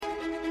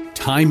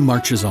Time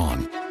marches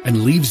on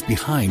and leaves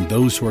behind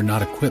those who are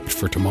not equipped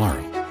for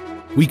tomorrow.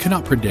 We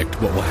cannot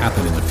predict what will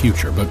happen in the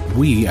future, but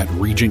we at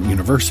Regent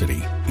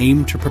University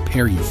aim to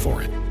prepare you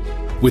for it.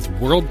 With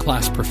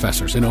world-class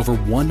professors in over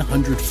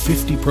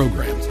 150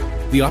 programs,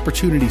 the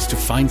opportunities to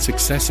find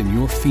success in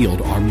your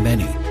field are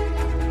many.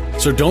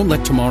 So don't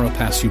let tomorrow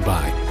pass you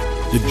by.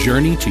 The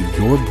journey to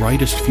your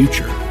brightest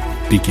future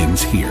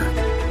begins here.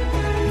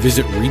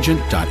 Visit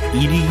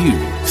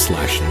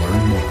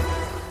regent.edu/learn more.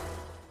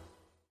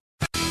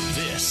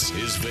 This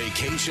is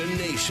Vacation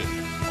Nation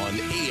on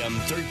AM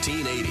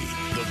 1380,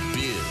 The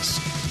Biz.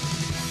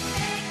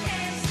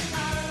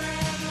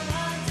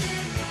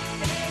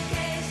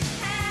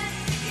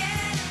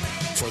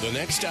 For the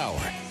next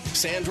hour,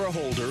 Sandra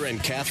Holder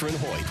and Catherine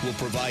Hoyt will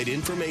provide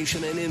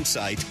information and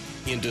insight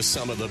into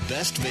some of the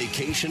best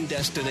vacation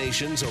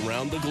destinations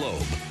around the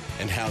globe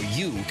and how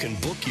you can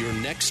book your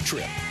next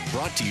trip.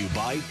 Brought to you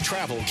by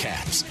Travel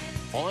Cats.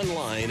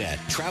 Online at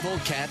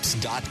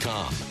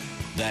travelcats.com.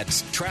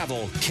 That's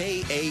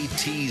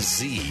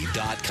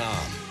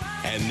travelkatz.com.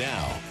 And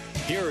now,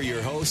 here are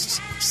your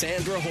hosts,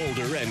 Sandra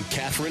Holder and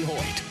Catherine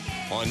Hoyt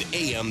on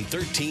AM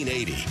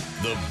 1380,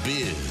 The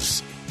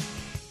Biz.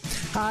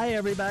 Hi,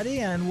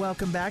 everybody, and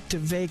welcome back to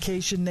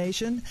Vacation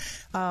Nation.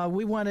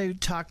 We want to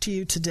talk to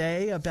you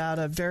today about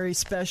a very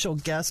special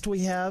guest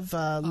we have.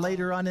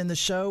 Later on in the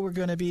show, we're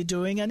going to be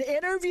doing an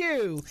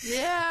interview.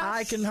 Yes.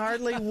 I can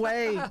hardly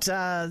wait.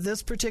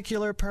 This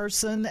particular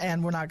person,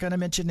 and we're not going to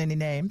mention any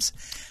names.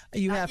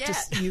 You have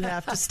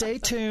to stay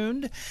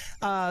tuned.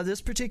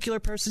 This particular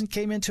person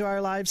came into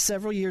our lives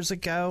several years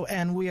ago,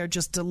 and we are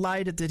just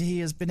delighted that he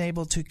has been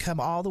able to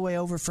come all the way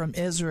over from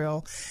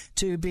Israel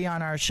to be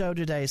on our show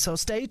today. So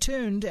stay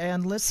tuned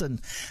and listen.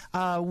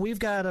 We've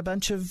got a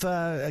bunch of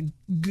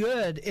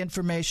good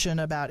information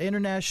about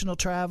international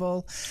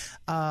travel.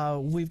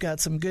 We've got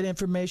some good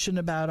information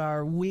about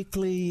our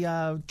weekly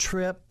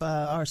trip,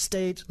 our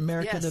state,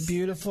 America the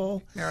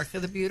Beautiful. America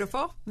the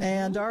Beautiful. Mm-hmm.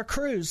 And our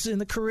cruise in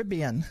the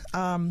Caribbean.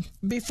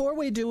 Before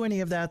we do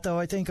any of that, though,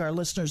 I think our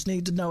listeners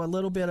need to know a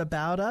little bit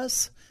about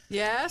us.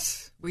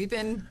 Yes, we've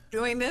been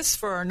doing this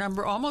for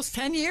almost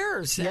 10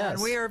 years. Yes.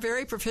 And we are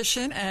very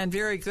proficient and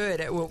very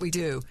good at what we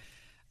do.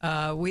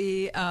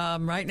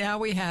 Right now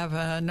we have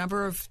a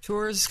number of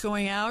tours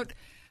going out.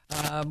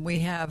 We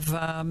have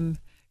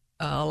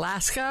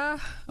Alaska,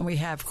 and we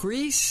have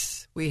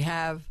Greece, we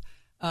have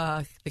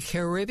the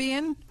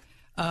Caribbean,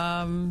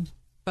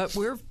 but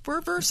we're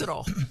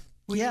versatile.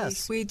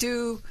 Yes. We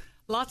do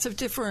lots of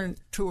different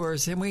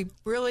tours, and we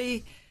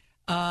really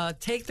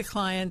take the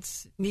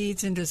client's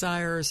needs and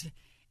desires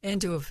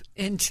into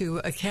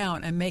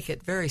account and make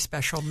it very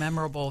special,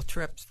 memorable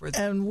trips for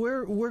them. And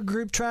we're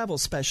group travel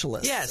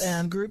specialists. Yes.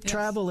 And group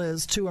travel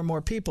is 2 or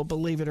more people,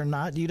 believe it or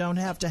not. You don't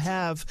have to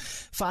have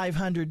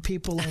 500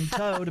 people in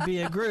tow to be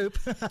a group.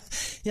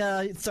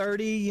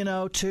 30,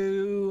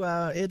 2,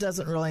 it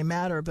doesn't really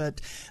matter.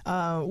 But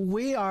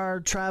we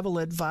are travel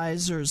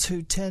advisors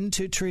who tend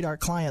to treat our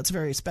clients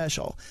very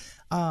special.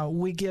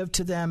 We give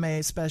to them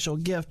a special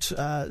gift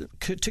to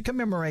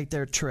commemorate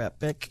their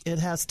trip. It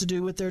has to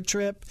do with their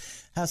trip,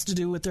 has to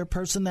do with their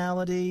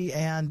personality,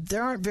 and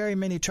there aren't very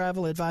many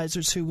travel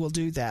advisors who will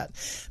do that.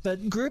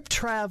 But group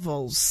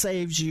travel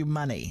saves you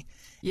money.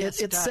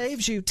 Yes, it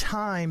saves you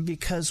time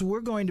because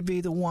we're going to be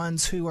the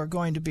ones who are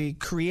going to be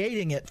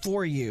creating it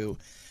for you.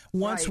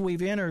 Once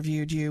we've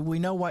interviewed you, we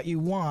know what you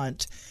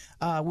want.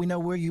 We know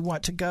where you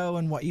want to go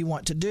and what you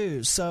want to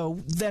do. So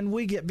then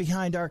we get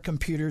behind our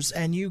computers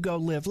and you go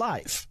live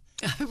life.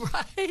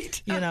 Right.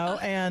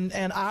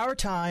 And our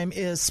time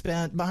is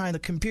spent behind the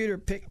computer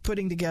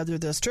putting together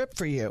this trip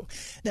for you.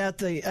 Now,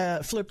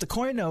 flip the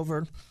coin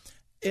over.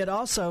 It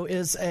also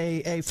is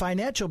a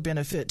financial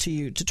benefit to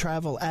you to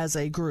travel as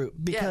a group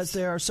because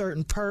there are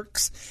certain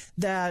perks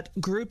that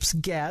groups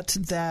get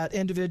that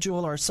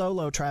individual or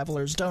solo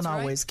travelers don't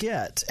always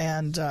get.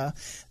 And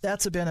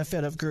that's a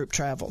benefit of group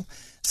travel.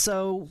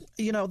 So,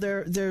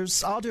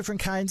 there's all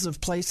different kinds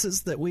of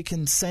places that we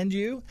can send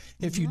you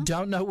if you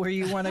don't know where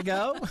you want to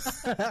go.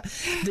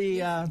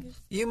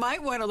 You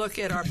might want to look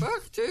at our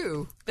book,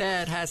 too,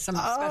 that has some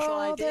special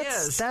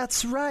ideas.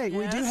 That's right.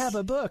 Yes. We do have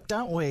a book,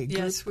 don't we?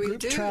 Yes, we do.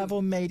 Group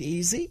Travel Made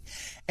Easy.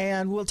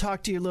 And we'll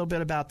talk to you a little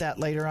bit about that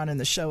later on in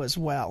the show as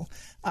well.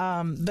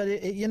 But,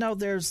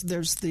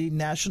 there's the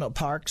national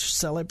parks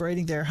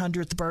celebrating their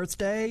 100th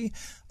birthday.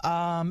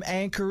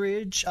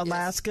 Anchorage,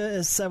 Alaska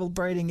is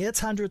celebrating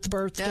its 100th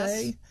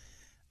birthday.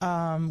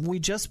 Yes. We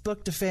just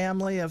booked a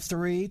family of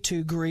 3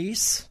 to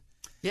Greece.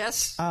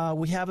 Yes.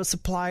 We have a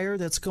supplier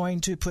that's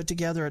going to put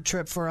together a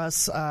trip for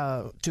us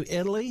to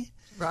Italy.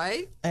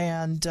 Right.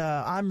 And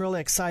I'm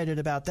really excited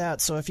about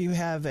that. So if you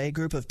have a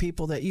group of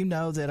people that you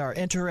know that are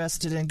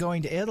interested in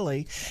going to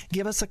Italy,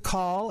 give us a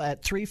call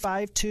at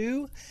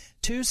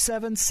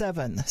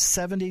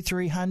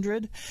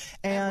 352-277-7300.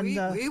 And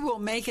we will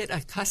make it a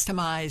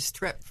customized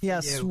trip for you.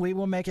 Yes, we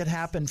will make it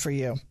happen for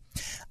you.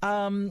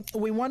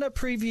 We want to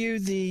preview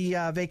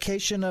the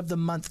Vacation of the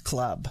Month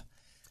Club.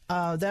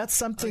 That's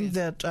something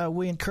that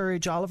we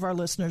encourage all of our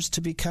listeners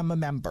to become a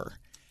member.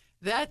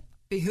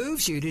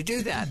 behooves you to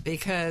do that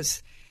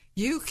because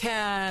you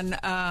can,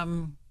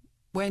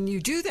 when you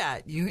do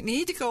that, you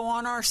need to go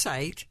on our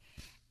site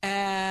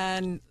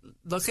and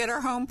look at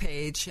our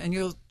homepage, and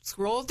you'll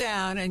scroll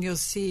down and you'll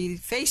see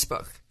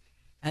Facebook.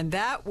 And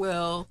that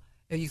will,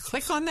 if you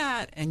click on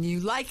that and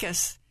you like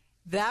us,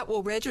 that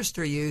will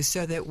register you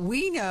so that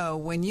we know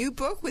when you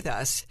book with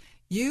us,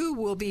 you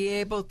will be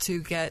able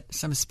to get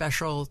some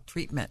special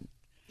treatment.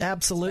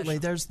 Absolutely.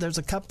 There's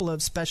a couple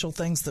of special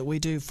things that we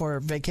do for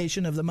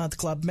Vacation of the Month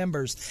Club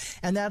members.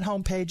 And that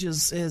homepage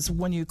is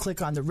when you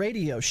click on the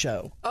radio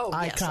show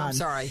icon. Yes, I'm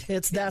sorry.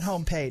 It's that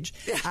homepage.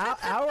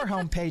 Our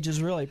homepage is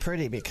really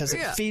pretty because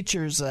it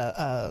features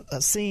a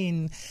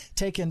scene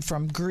taken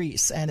from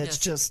Greece. And it's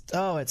just,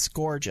 it's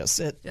gorgeous.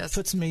 It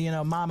puts me,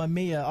 Mamma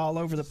Mia all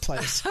over the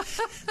place.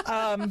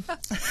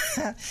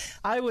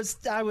 I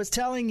was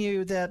telling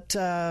you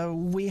that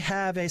we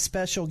have a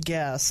special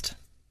guest.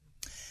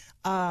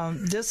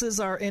 This is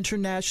our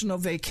International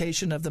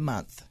Vacation of the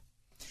Month.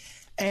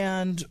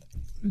 And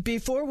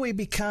before we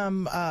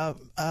become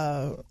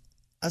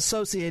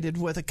associated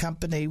with a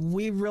company,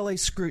 we really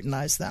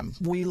scrutinize them.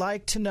 We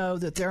like to know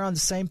that they're on the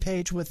same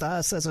page with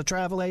us as a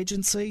travel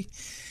agency.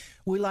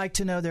 We like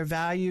to know their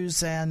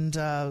values and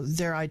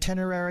their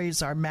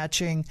itineraries are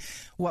matching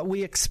what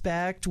we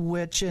expect,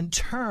 which in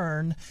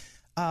turn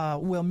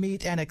will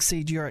meet and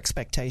exceed your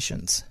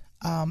expectations.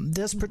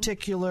 This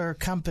particular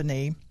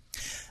company...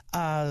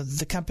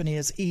 the company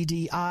is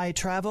EDI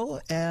Travel,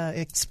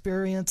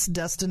 Experience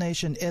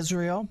Destination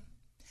Israel.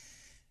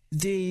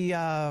 The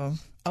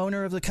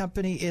owner of the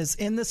company is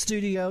in the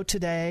studio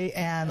today,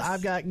 and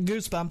I've got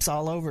goosebumps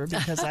all over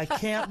because I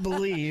can't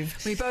believe.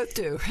 We both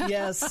do.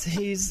 Yes,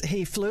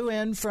 he flew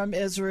in from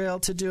Israel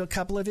to do a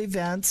couple of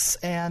events,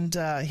 and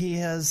he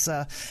has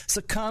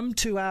succumbed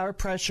to our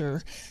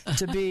pressure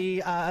to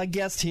be a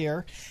guest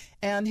here,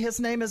 and his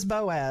name is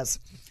Boaz.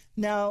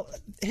 Now,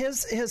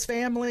 his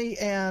family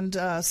and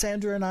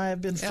Sandra and I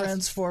have been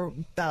friends for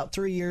about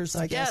 3 years,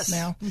 I guess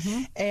now.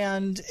 Mm-hmm.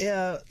 And,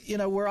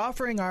 we're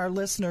offering our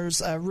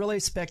listeners a really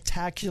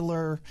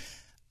spectacular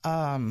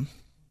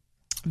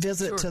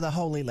visit to the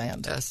Holy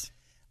Land,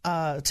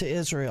 to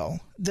Israel,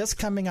 this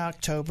coming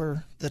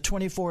October, the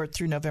 24th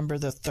through November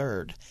the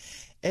 3rd.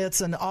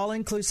 It's an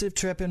all-inclusive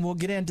trip, and we'll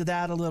get into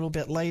that a little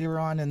bit later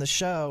on in the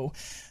show.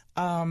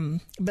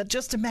 But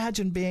just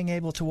imagine being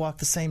able to walk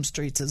the same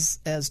streets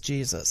as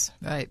Jesus.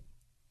 Right.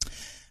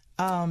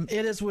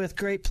 It is with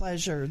great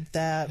pleasure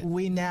that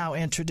we now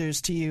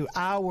introduce to you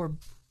our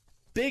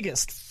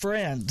biggest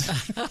friend,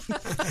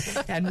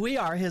 and we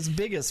are his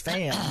biggest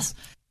fans,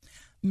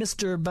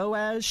 Mr.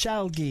 Boaz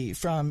Shalgi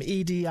from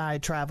EDI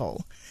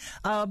Travel.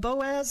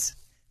 Boaz,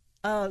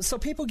 so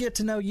people get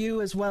to know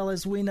you as well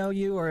as we know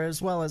you, or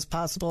as well as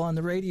possible on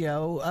the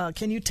radio.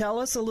 Can you tell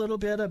us a little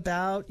bit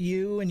about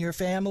you and your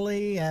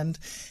family and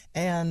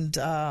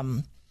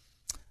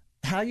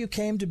how you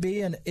came to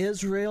be in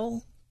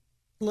Israel?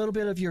 A little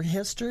bit of your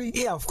history?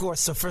 Yeah, of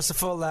course. So first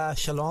of all,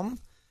 shalom.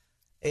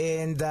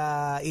 And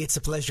it's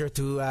a pleasure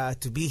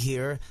to be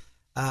here.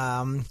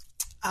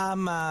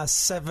 I'm a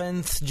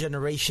seventh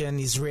generation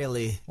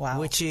Israeli,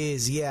 which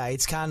is,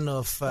 it's kind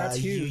of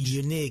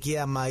unique.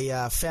 Yeah,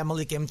 my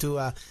family came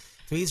to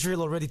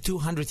Israel already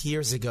 200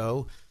 years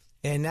ago.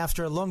 And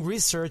after a long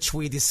research,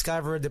 we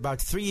discovered about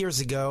 3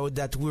 years ago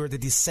that we were the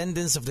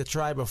descendants of the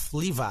tribe of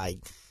Levi,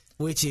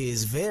 which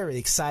is very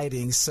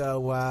exciting.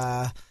 So,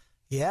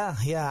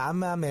 I'm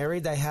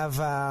married. I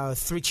have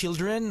 3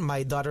 children.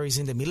 My daughter is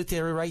in the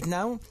military right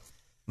now.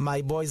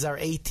 My boys are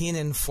 18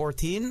 and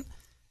 14.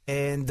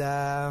 And...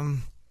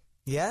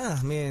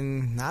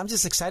 I'm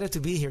just excited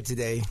to be here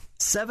today.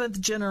 7th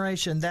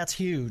generation, that's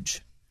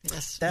huge.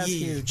 Yes. That's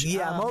huge.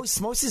 Yeah, most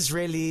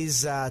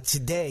Israelis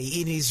today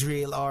in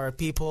Israel are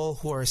people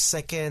who are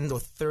 2nd or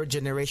 3rd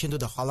generation to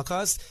the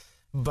Holocaust.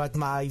 But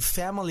my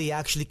family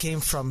actually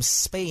came from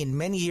Spain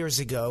many years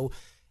ago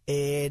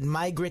and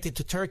migrated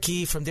to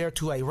Turkey, from there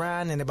to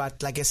Iran, and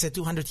about, like I said,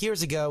 200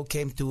 years ago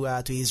came to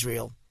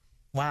Israel.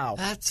 Wow.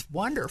 That's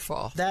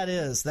wonderful.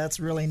 That's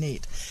really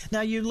neat.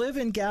 Now, you live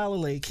in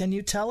Galilee. Can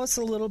you tell us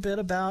a little bit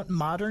about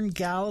modern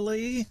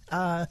Galilee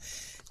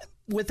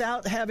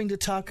without having to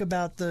talk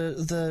about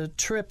the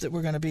trip that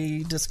we're going to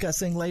be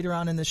discussing later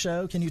on in the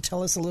show? Can you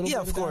tell us a little bit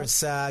about? Yeah, of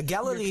course.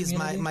 Galilee is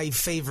my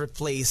favorite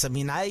place. I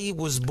mean, I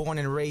was born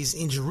and raised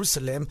in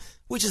Jerusalem,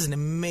 which is an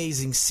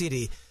amazing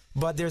city.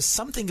 But there's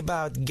something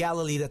about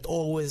Galilee that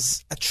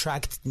always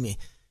attracted me.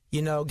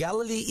 You know,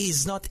 Galilee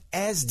is not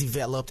as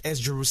developed as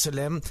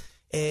Jerusalem.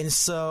 And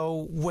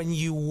so when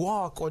you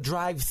walk or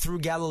drive through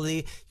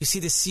Galilee, you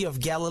see the Sea of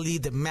Galilee,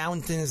 the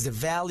mountains, the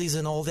valleys,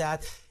 and all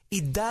that.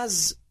 It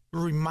does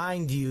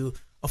remind you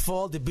of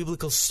all the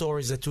biblical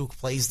stories that took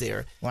place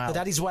there. Wow. So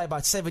that is why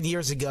about 7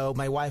 years ago,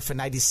 my wife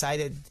and I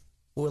decided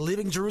we're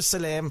leaving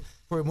Jerusalem,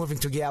 we're moving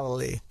to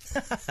Galilee.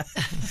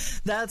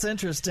 That's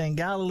interesting.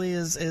 Galilee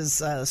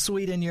is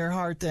sweet in your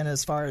heart then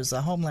as far as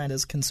the homeland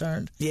is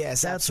concerned.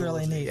 Yes, that's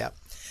absolutely. Really neat. Yeah.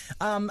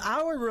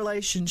 Our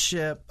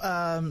relationship,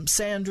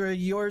 Sandra,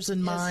 yours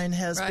and mine,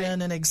 has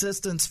been in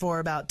existence for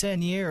about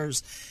 10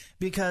 years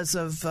because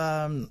of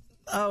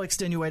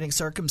extenuating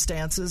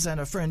circumstances and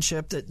a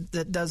friendship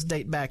that does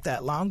date back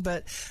that long.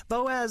 But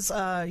Boaz,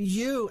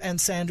 you and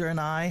Sandra and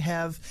I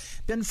have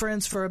been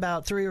friends for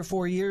about 3 or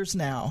 4 years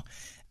now.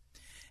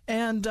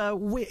 And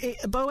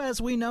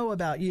Boaz, we know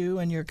about you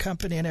and your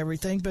company and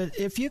everything, but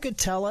if you could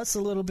tell us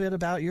a little bit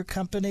about your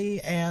company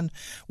and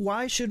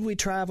why should we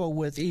travel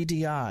with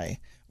EDI?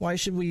 Why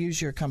should we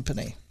use your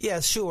company? Yeah,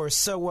 sure.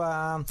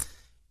 So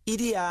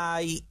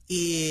EDI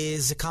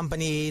is a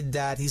company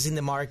that is in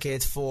the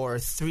market for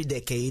 3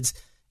 decades,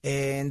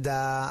 and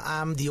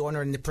I'm the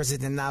owner and the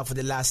president now for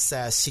the last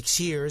 6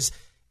 years.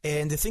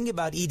 And the thing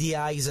about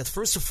EDI is that,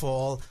 first of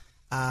all,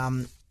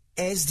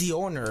 as the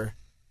owner,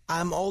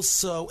 I'm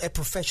also a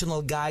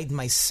professional guide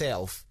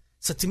myself.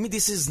 So to me,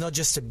 this is not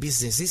just a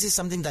business. This is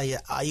something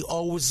that I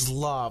always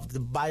loved,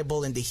 the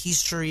Bible and the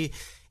history.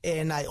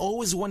 And I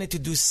always wanted to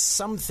do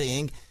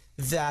something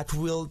that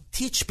will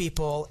teach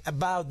people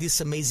about this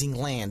amazing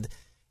land.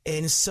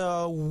 And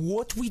so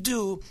what we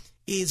do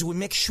is we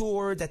make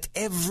sure that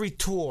every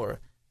tour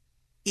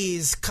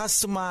is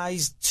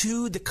customized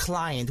to the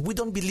client. We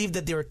don't believe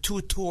that there are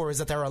 2 tours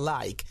that are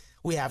alike.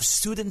 We have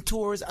student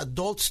tours,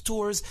 adult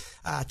tours,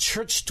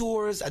 church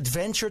tours,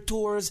 adventure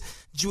tours,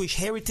 Jewish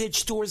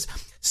heritage tours.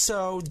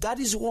 So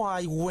that is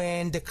why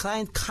when the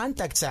client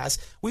contacts us,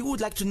 we would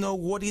like to know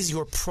what is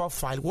your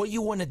profile, what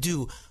you want to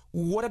do,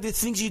 what are the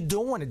things you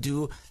don't want to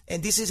do.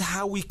 And this is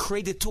how we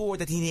create a tour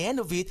that in the end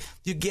of it,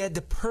 you get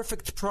the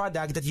perfect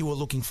product that you were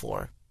looking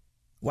for.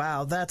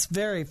 Wow, that's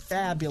very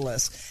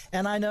fabulous.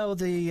 And I know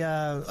the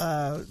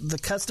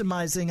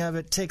customizing of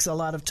it takes a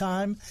lot of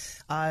time.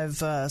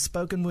 I've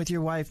spoken with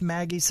your wife,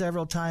 Maggie,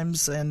 several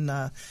times, and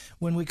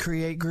when we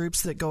create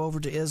groups that go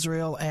over to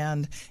Israel,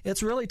 and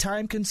it's really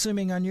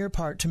time-consuming on your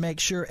part to make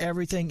sure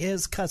everything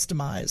is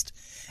customized.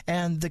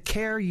 And the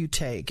care you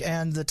take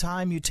and the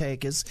time you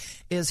take is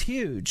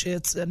huge.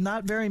 It's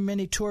not very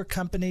many tour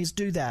companies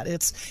do that.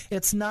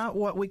 It's not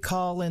what we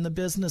call in the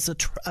business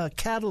a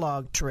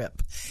catalog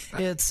trip.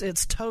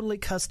 It's totally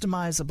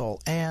customizable,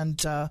 and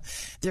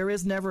there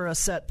is never a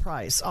set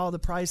price. All the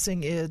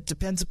pricing, it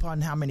depends upon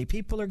how many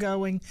people are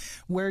going,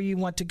 where you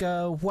want to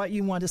go, what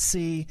you want to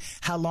see,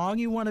 how long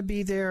you want to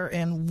be there,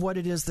 and what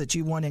it is that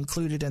you want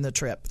included in the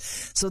trip.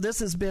 So this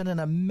has been an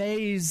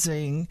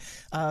amazing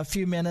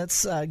few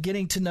minutes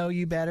getting to know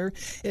you better.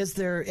 Is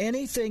there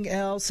anything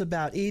else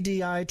about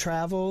EDI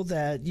travel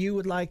that you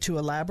would like to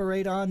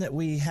elaborate on that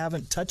we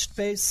haven't touched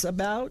base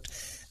about,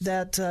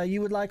 that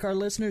you would like our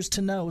listeners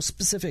to know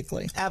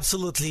specifically?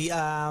 Absolutely.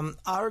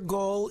 Our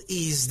goal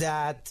is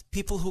that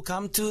people who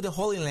come to the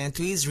Holy Land,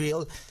 to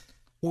Israel,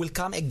 will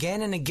come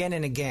again and again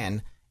and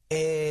again.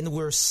 And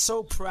we're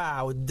so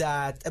proud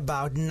that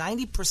about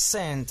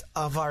 90%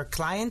 of our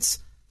clients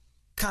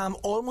come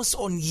almost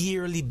on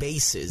yearly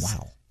basis.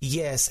 Wow.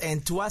 Yes,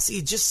 and to us,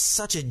 it's just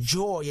such a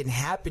joy and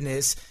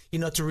happiness,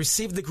 to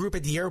receive the group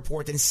at the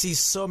airport and see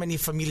so many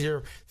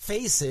familiar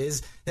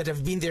faces that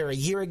have been there a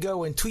year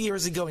ago and 2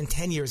 years ago and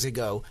 10 years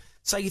ago.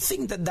 So I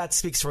think that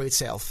speaks for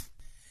itself.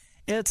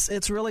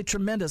 It's really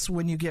tremendous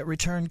when you get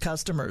return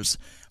customers,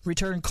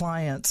 return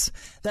clients.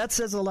 That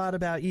says a lot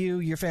about you,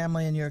 your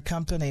family, and your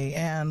company,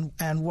 and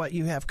what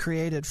you have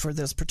created for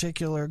this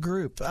particular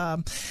group.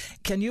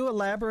 Can you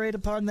elaborate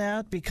upon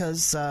that?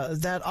 Because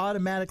that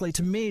automatically,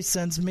 to me,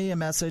 sends me a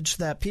message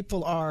that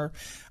people are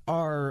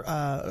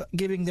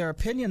giving their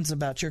opinions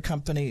about your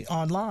company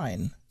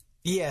online.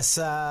 Yes,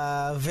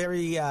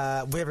 very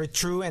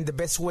true. And the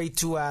best way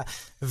to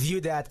view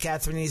that,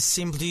 Catherine, is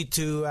simply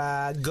to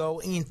go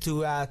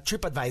into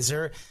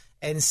TripAdvisor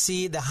and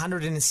see the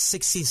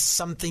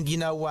 160-something,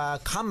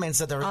 comments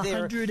that are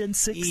there.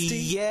 160?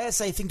 Yes,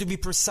 I think to be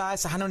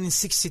precise,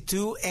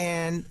 162,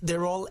 and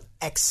they're all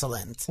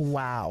excellent.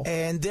 Wow.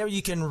 And there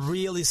you can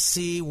really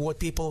see what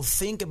people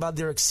think about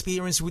their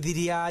experience with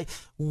EDI,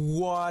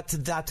 what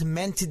that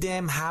meant to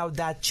them, how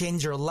that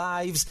changed their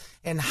lives,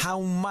 and how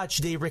much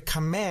they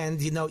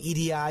recommend,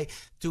 EDI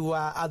to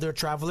other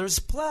travelers.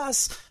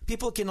 Plus,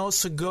 people can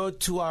also go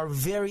to our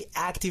very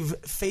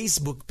active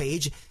Facebook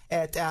page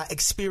at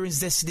Experience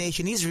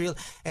Destination Israel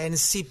and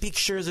see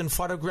pictures and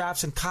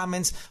photographs and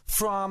comments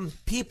from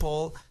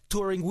people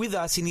touring with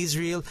us in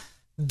Israel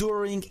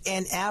during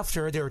and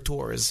after their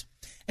tours.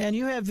 And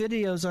you have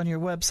videos on your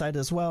website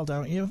as well,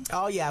 don't you?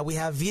 Oh, yeah. We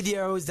have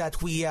videos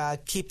that we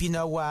keep,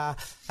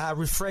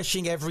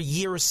 refreshing every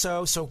year or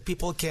so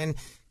people can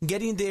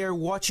get in there,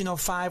 watch,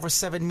 5 or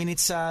 7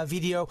 minutes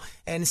video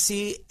and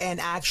see an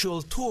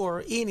actual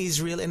tour in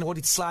Israel and what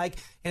it's like.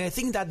 And I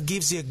think that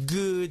gives you a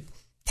good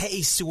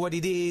taste to what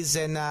it is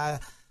and I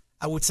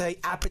would say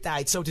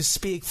appetite, so to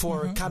speak,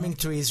 for coming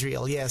to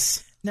Israel.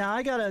 Yes. Now,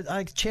 I got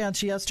a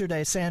chance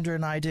yesterday, Sandra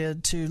and I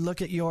did, to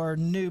look at your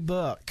new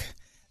book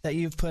that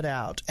you've put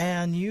out,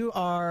 and you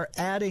are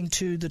adding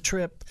to the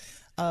trip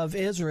of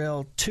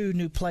Israel 2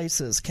 new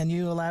places. Can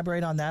you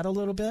elaborate on that a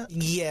little bit?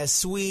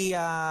 Yes, we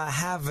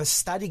have a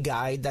study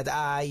guide that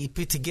I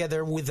put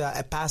together with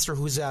a pastor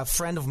who's a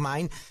friend of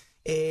mine.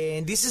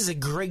 And this is a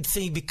great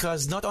thing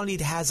because not only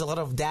it has a lot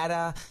of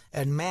data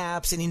and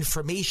maps and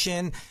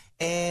information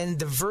and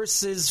the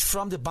verses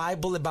from the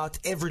Bible about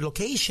every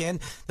location.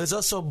 There's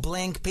also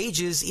blank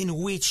pages in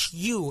which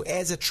you,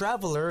 as a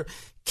traveler,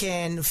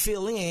 can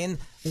fill in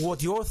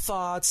what your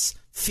thoughts,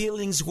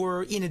 feelings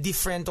were in a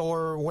different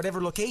or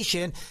whatever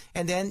location,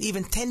 and then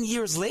even 10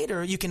 years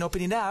later, you can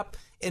open it up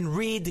and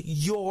read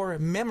your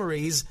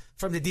memories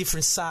from the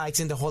different sites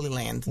in the Holy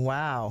Land.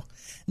 Wow.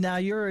 Now,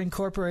 you're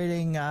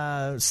incorporating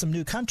some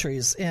new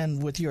countries in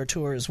with your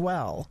tour as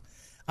well.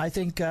 I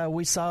think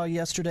we saw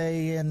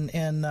yesterday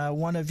in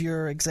one of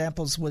your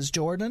examples was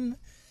Jordan.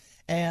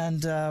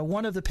 And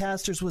one of the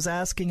pastors was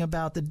asking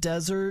about the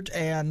desert,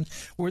 and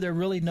were there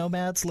really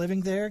nomads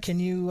living there?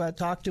 Can you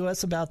talk to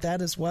us about that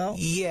as well?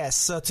 Yes.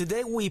 So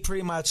today we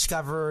pretty much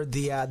cover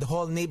the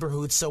whole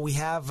neighborhood. So we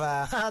have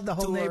the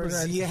whole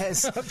neighborhood.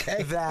 Yes.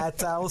 Okay.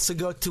 That also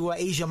go to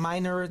Asia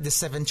Minor, the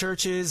 7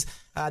 churches,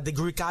 the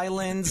Greek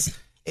islands,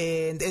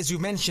 and as you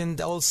mentioned,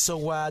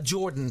 also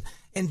Jordan.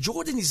 And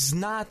Jordan is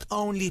not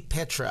only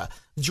Petra.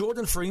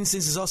 Jordan, for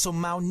instance, is also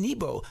Mount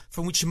Nebo,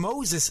 from which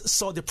Moses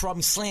saw the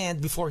promised land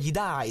before he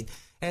died.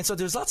 And so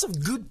there's lots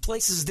of good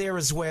places there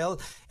as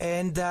well.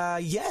 And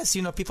yes,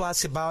 people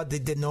ask about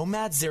the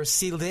nomads. They're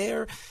still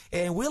there.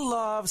 And we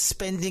love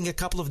spending a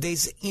couple of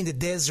days in the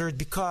desert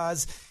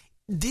because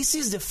this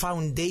is the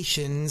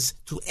foundations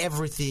to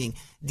everything.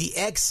 The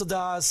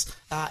Exodus,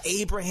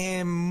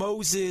 Abraham,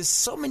 Moses,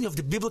 so many of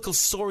the biblical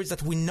stories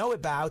that we know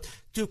about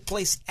took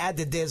place at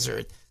the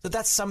desert. So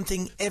that's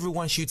something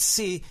everyone should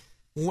see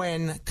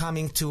when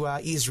coming to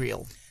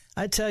Israel.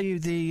 I tell you,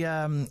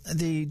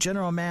 the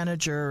general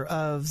manager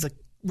of the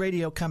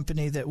radio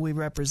company that we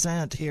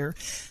represent here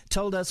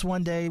told us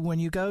one day, when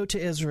you go to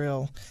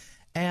Israel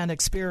and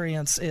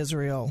experience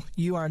Israel,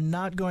 you are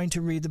not going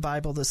to read the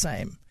Bible the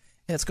same.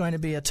 It's going to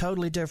be a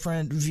totally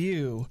different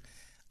view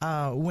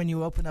when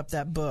you open up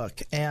that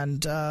book.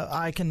 And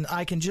I can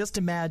just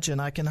imagine.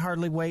 I can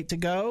hardly wait to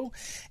go.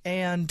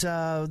 And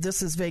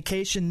this is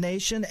Vacation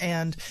Nation.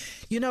 And,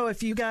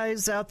 if you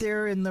guys out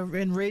there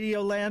in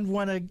Radio Land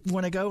want to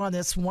go on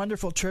this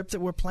wonderful trip that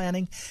we're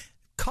planning,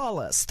 call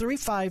us,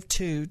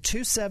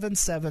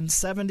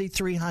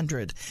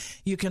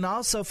 352-277-7300. You can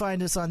also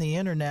find us on the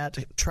internet,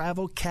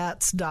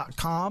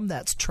 travelkatz.com.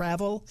 That's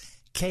travel,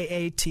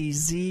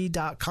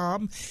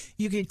 KATZ.com.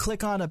 You can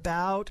click on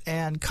About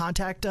and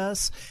contact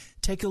us.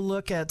 Take a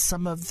look at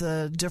some of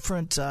the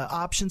different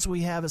options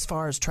we have as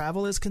far as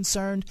travel is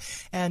concerned.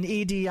 And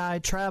EDI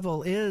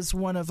Travel is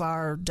one of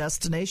our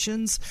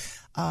destinations.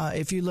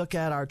 If you look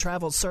at our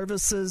travel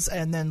services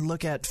and then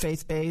look at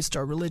faith-based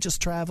or religious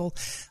travel,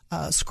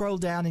 scroll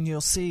down and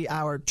you'll see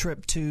our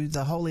trip to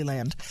the Holy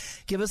Land.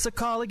 Give us a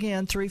call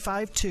again,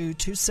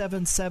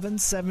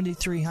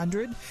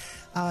 352-277-7300.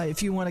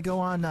 If you want to go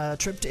on a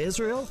trip to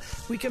Israel,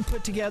 we can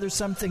put together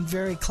something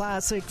very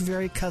classic,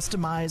 very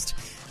customized,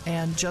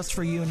 and just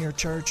for you and your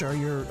church or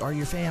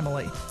your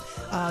family.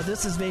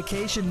 This is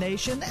Vacation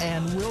Nation,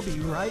 and we'll be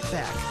right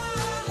back.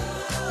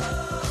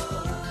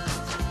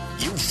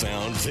 You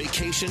found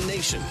Vacation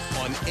Nation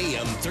on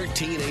AM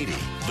 1380,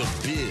 The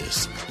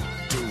Biz.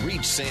 To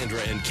reach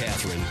Sandra and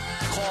Catherine,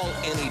 call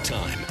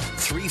anytime,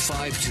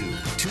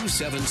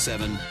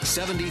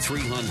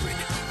 352-277-7300.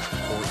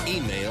 Or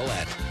email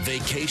at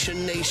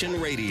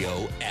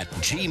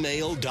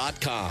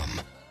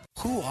vacationnationradio@gmail.com.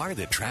 Who are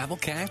the Travel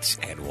Cats,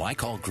 and why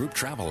call Group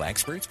Travel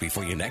experts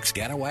before your next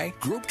getaway?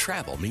 Group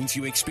Travel means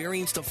you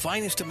experience the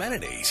finest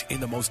amenities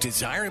in the most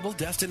desirable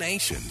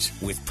destinations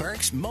with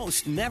perks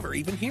most never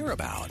even hear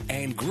about.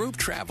 And Group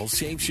Travel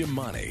saves you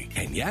money.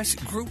 And yes,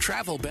 Group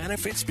Travel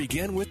benefits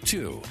begin with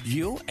 2.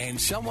 You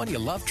and someone you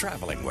love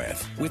traveling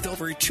with. With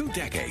over 2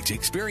 decades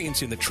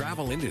experience in the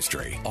travel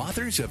industry,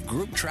 authors of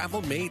Group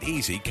Travel Made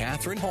Easy,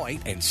 Catherine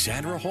Hoyt and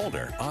Sandra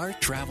Holder, are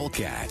Travel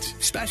Cats,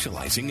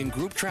 specializing in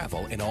group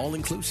travel and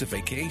all-inclusive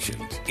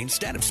vacations.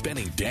 Instead of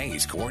spending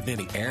days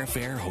coordinating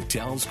airfare,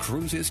 hotels,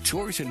 cruises,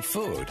 tours, and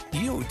food,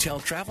 you tell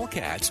Travel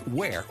Cats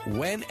where,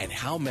 when, and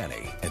how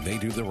many, and they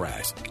do the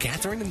rest.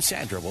 Catherine and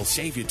Sandra will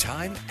save you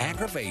time,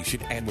 aggravation,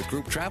 and with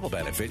group travel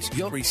benefits,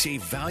 you'll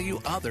receive value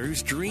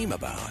others dream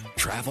about.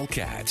 Travel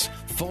Cats,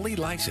 fully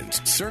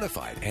licensed,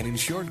 certified, and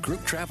insured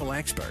group travel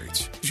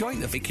experts. Join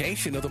the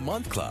Vacation of the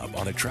Month Club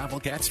on the Travel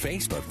Cats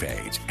Facebook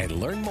page and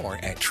learn more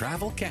at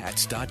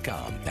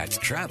travelkatz.com. That's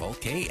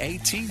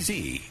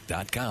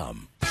travelkatz.com.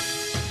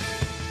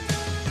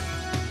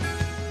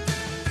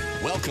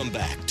 Welcome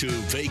back to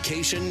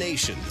Vacation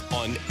Nation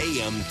on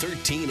AM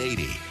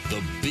 1380,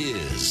 The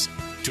Biz.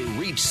 To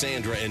reach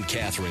Sandra and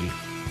Catherine,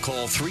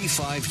 call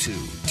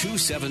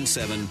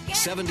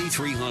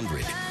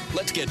 352-277-7300.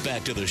 Let's get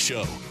back to the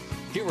show.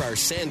 Here are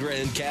Sandra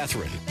and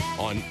Catherine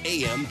on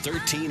AM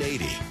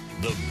 1380,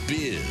 The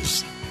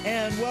Biz.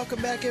 And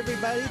welcome back,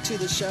 everybody, to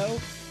the show.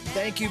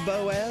 Thank you,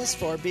 Boaz,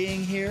 for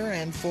being here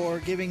and for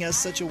giving us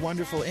such a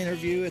wonderful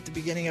interview at the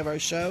beginning of our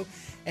show.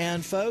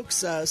 And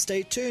folks,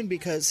 stay tuned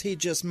because he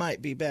just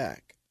might be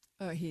back.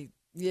 Oh, he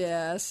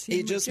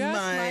just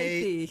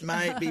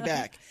might be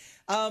back.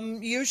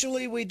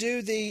 Usually we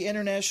do the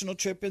international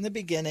trip in the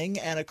beginning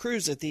and a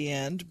cruise at the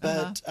end,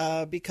 but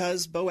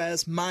because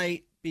Boaz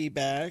might be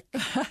back.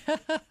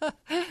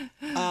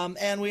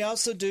 And we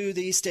also do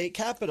the state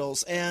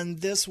capitals. And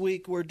this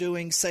week we're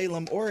doing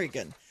Salem,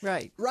 Oregon.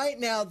 Right. Right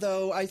now,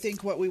 though, I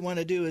think what we want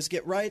to do is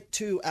get right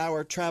to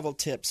our travel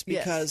tips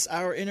because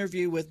our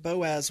interview with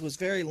Boaz was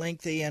very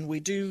lengthy, and we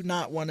do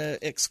not want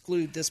to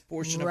exclude this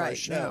portion of our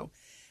show. No.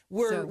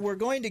 We're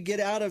going to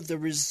get out of the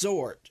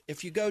resort.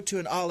 If you go to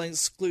an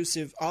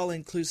all-inclusive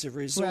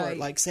resort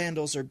like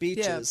Sandals or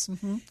Beaches,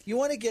 you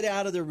want to get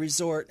out of the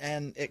resort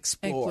and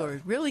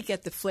explore. Really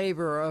get the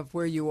flavor of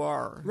where you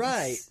are.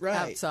 Right.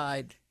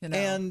 Outside, you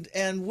know.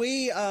 And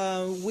we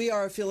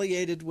are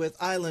affiliated with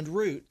Island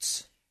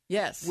Roots.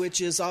 Yes.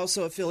 Which is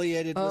also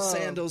affiliated with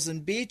Sandals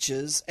and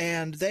Beaches,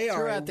 and they are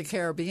throughout the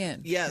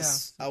Caribbean.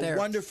 Yes, a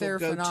wonderful they're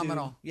go-to.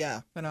 Phenomenal.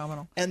 Yeah,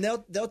 phenomenal. And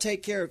they'll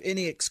take care of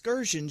any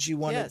excursions you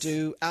want to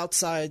do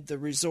outside the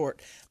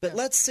resort. But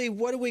let's see,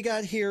 what do we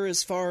got here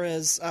as far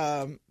as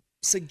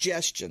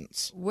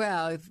suggestions?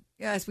 Well,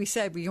 as we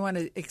said, we want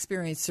to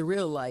experience the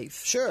real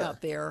life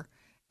out there,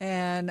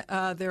 and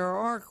there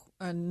are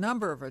a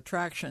number of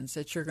attractions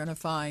that you're going to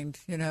find.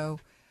 You know.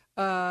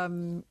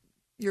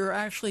 You're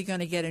actually going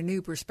to get a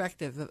new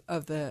perspective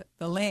of the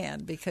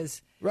land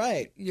because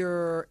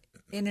you're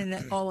in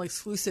an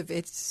all-exclusive.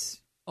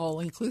 It's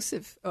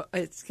all-inclusive.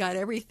 It's got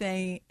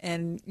everything,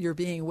 and you're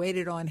being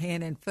waited on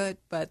hand and foot.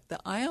 But the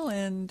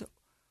island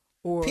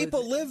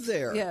people live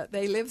there. Yeah,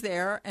 they live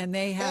there, and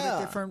they have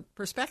a different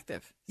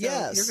perspective.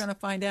 So you're going to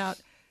find out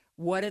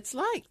what it's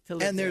like to live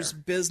there. And there's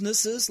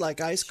businesses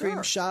like ice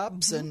cream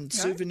shops and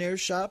souvenir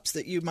shops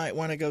that you might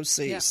want to go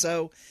see.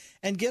 So,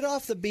 and get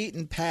off the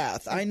beaten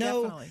path. I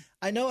know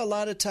a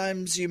lot of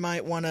times you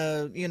might want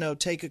to,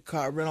 take a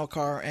rental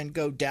car and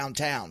go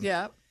downtown.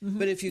 Yeah. Mm-hmm.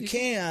 But if you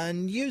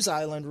can, use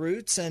Island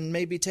Routes and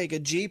maybe take a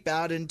Jeep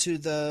out into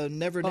the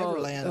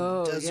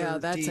Neverland desert. Yeah,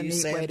 that's a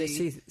neat way to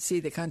see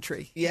the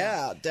country.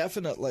 Yeah,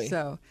 definitely.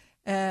 So,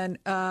 and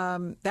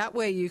that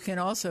way you can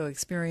also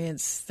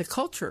experience the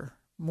culture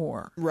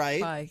more.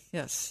 Right.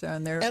 Yes.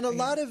 And a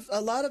lot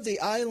of the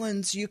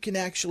islands you can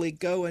actually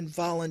go and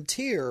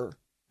volunteer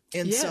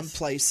in some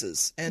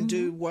places and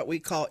do what we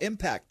call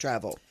impact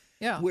travel.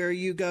 Yeah. Where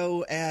you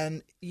go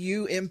and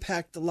you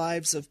impact the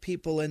lives of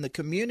people in the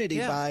community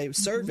by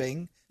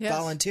serving,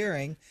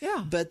 volunteering.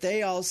 Yeah. But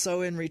they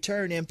also, in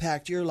return,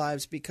 impact your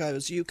lives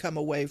because you come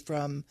away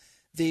from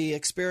the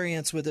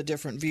experience with a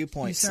different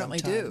viewpoint. You certainly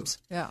sometimes.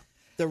 Do. Yeah.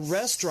 The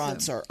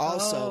restaurants are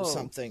also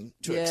something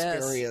to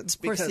experience.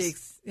 Of course,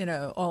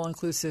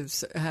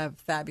 all-inclusives have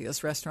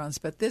fabulous restaurants,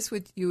 but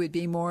you would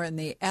be more in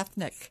the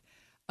ethnic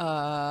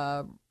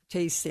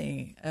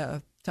tasting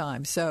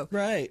time. So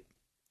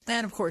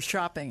and, of course,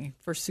 shopping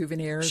for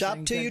souvenirs. Shop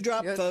till you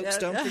drop, folks.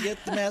 Don't forget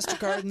the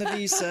MasterCard and the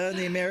Visa and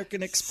the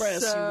American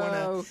Express. You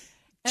want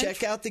to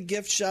check out the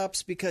gift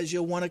shops because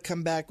you'll want to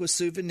come back with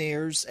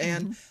souvenirs.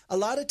 And a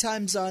lot of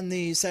times on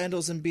the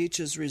Sandals and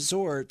Beaches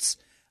resorts,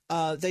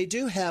 they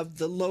do have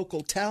the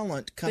local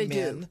talent come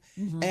in,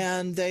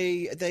 and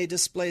they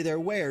display their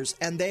wares.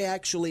 And they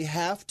actually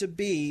have to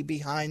be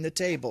behind the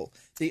table.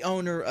 The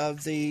owner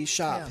of the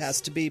shop has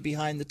to be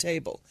behind the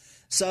table.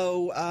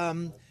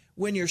 So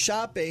when you're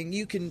shopping,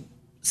 you can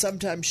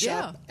sometimes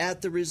shop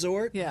at the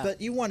resort, but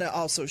you want to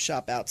also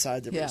shop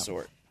outside the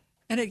resort.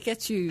 And it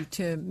gets you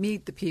to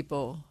meet the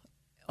people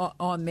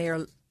on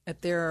their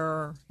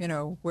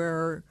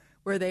where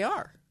they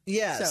are.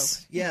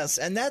 Yes, yes,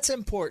 and that's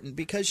important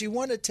because you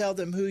want to tell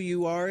them who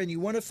you are and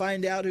you want to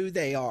find out who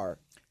they are.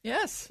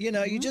 Yes.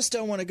 You just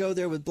don't want to go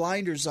there with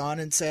blinders on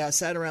and say, I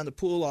sat around the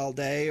pool all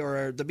day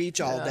or the beach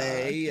all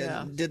day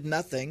and did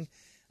nothing.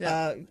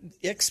 Yeah.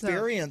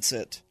 Experience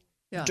it.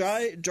 Yeah.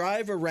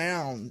 Drive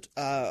around.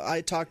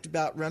 I talked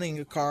about renting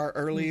a car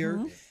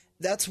earlier.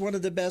 That's one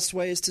of the best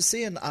ways to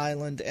see an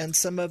island, and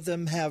some of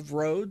them have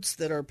roads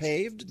that are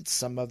paved, and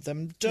some of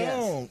them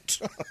don't.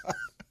 Yes.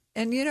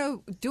 And,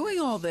 doing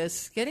all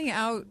this, getting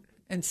out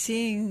and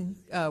seeing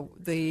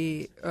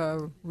the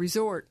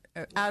resort,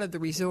 out of the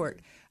resort,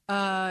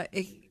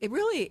 it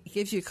really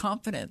gives you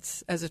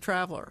confidence as a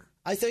traveler.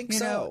 I think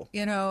so.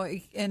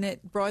 And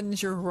it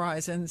broadens your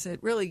horizons.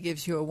 It really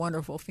gives you a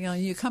wonderful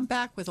feeling. You come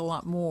back with a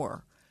lot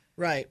more.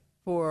 Right.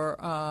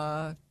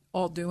 For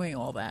doing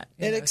all that.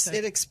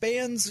 It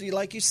expands,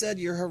 like you said,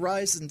 your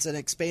horizons and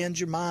expands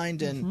your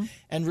mind and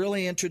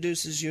really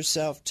introduces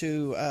yourself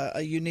to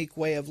a unique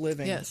way of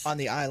living on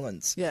the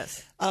islands.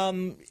 Yes.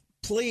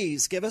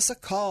 Please give us a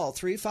call,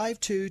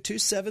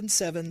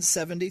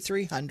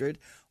 352-277-7300,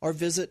 or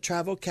visit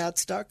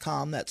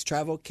travelkatz.com. That's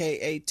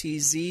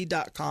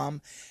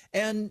travelkatz.com.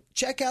 And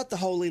check out the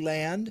Holy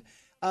Land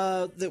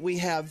that we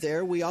have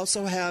there. We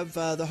also have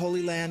the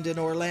Holy Land in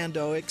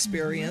Orlando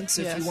experience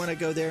if you want to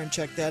go there and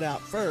check that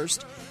out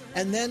first.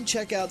 And then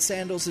check out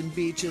Sandals and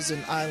Beaches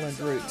and Island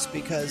Routes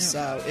because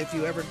if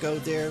you ever go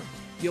there,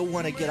 you'll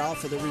want to get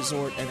off of the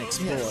resort and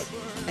explore it.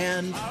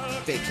 And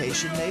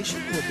Vacation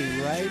Nation will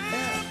be right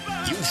back.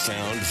 You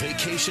found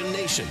Vacation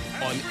Nation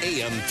on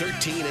AM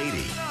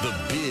 1380, The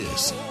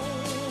Biz.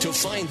 To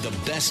find the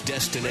best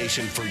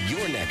destination for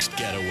your next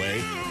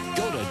getaway,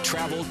 go to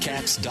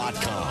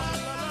TravelKatz.com.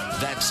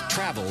 That's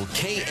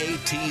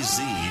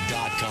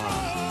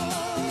TravelKATZ.com.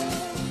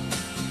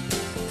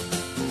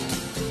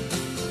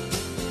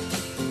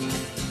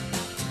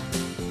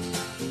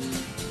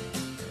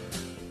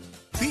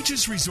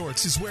 Beaches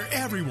Resorts is where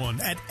everyone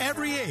at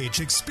every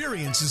age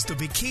experiences the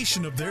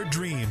vacation of their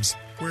dreams,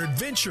 where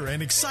adventure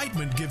and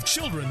excitement give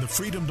children the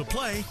freedom to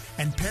play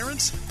and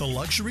parents the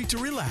luxury to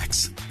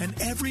relax. And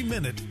every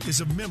minute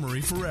is a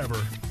memory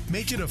forever.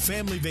 Make it a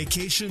family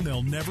vacation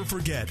they'll never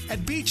forget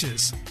at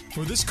Beaches.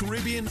 For this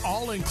Caribbean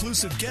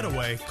all-inclusive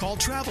getaway, call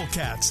Travel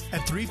Cats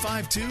at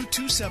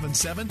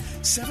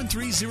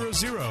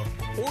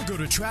 352-277-7300 or go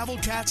to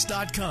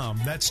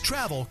TravelCats.com. That's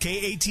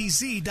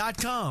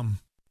TravelKATZ.com.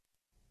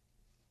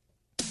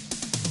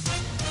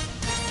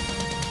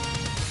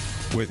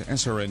 With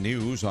SRN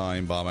News,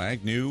 I'm Bob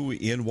Agnew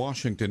in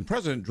Washington.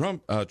 President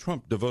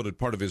Trump devoted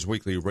part of his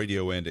weekly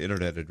radio and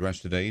internet address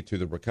today to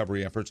the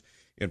recovery efforts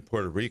in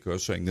Puerto Rico,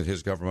 saying that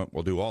his government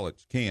will do all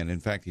it can. In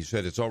fact, he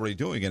said it's already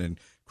doing an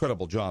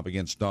incredible job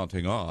against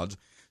daunting odds.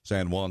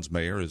 San Juan's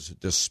mayor is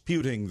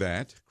disputing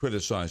that,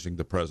 criticizing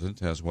the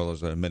president, as well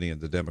as many in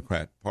the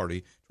Democrat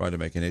Party, trying to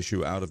make an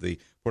issue out of the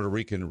Puerto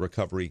Rican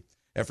recovery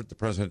effort. The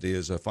president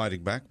is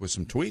fighting back with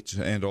some tweets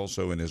and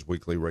also in his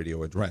weekly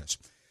radio address.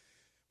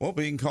 Well,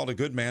 being called a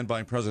good man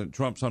by President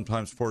Trump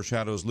sometimes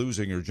foreshadows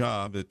losing your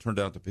job. It turned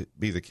out to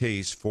be the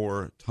case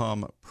for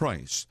Tom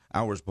Price.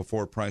 Hours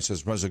before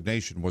Price's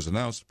resignation was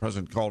announced, the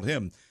president called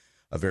him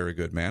a very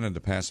good man. In the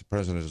past, the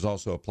president has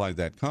also applied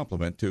that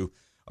compliment to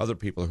other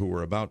people who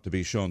were about to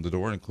be shown the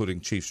door,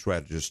 including Chief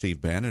Strategist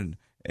Steve Bannon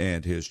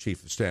and his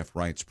Chief of Staff,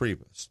 Reince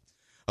Priebus.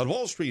 On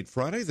Wall Street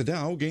Friday, the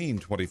Dow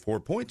gained 24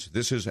 points.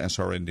 This is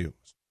SRN News.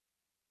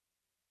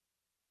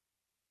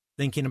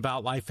 Thinking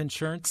about life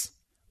insurance?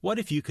 What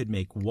if you could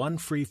make one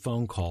free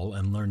phone call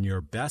and learn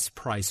your best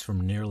price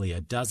from nearly a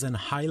dozen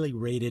highly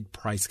rated,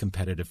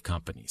 price-competitive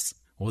companies?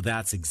 Well,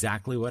 that's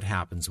exactly what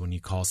happens when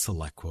you call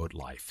SelectQuote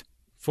Life.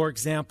 For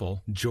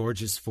example,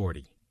 George is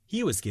 40.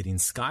 He was getting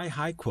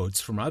sky-high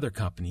quotes from other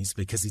companies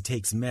because he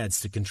takes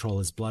meds to control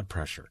his blood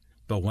pressure.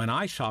 But when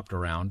I shopped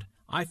around,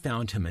 I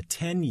found him a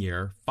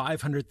 10-year,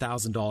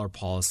 $500,000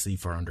 policy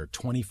for under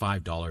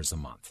 $25 a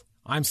month.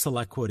 I'm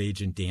SelectQuote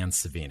agent Dan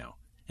Savino.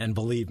 And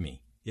believe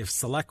me, if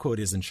SelectQuote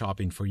isn't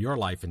shopping for your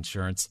life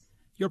insurance,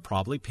 you're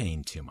probably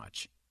paying too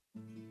much.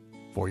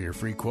 For your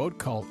free quote,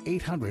 call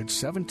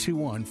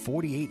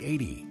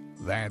 800-721-4880.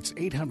 That's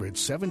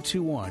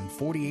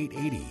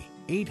 800-721-4880.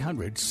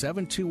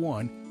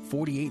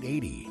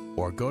 800-721-4880.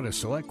 Or go to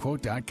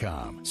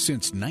SelectQuote.com.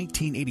 Since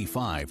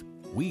 1985,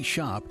 we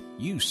shop,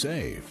 you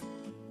save.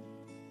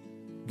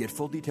 Get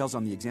full details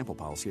on the example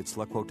policy at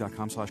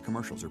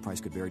SelectQuote.com/commercials. Or price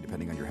could vary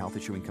depending on your health,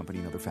 issuing company,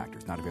 and other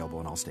factors. Not available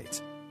in all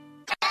states.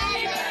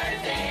 Happy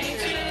birthday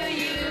to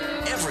you.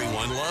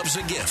 Everyone loves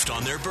a gift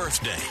on their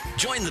birthday.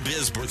 Join the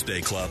Biz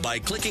Birthday Club by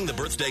clicking the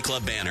Birthday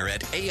Club banner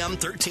at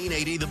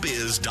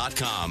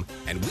am1380thebiz.com,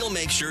 and we'll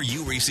make sure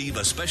you receive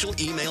a special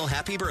email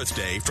happy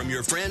birthday from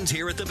your friends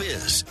here at the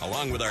Biz.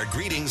 Along with our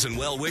greetings and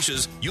well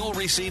wishes, you'll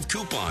receive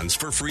coupons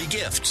for free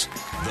gifts.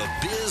 The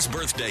Biz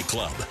Birthday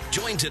Club.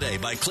 Join today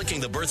by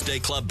clicking the Birthday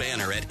Club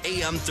banner at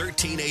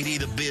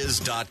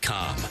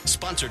am1380thebiz.com.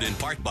 Sponsored in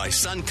part by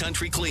Sun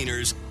Country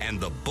Cleaners and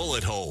The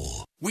Bullet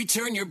Hole. We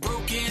turn your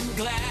broken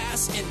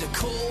glass into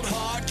cold,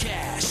 hard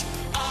cash.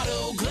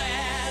 Auto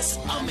Glass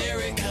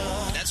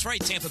America. That's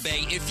right, Tampa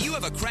Bay. If you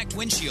have a cracked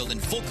windshield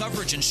and full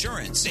coverage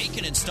insurance, they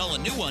can install a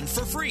new one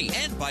for free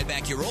and buy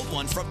back your old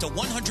one for up to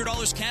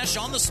 $100 cash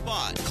on the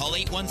spot. Call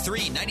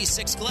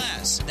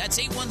 813-96-GLASS. That's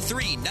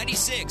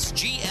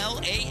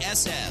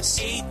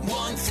 813-96-GLASS.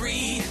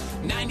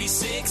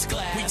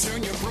 813-96-GLASS. We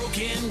turn your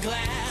broken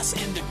glass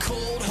into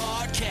cold,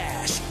 hard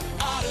cash.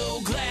 Auto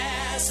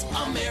Glass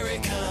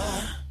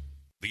America.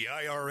 The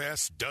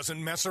IRS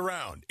doesn't mess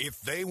around.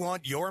 If they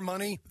want your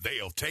money,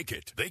 they'll take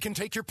it. They can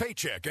take your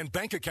paycheck and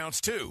bank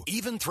accounts too,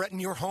 even threaten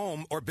your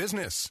home or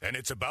business. And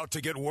it's about to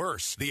get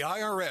worse. The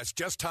IRS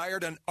just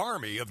hired an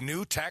army of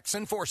new tax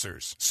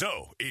enforcers.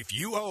 So, if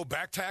you owe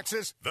back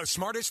taxes, the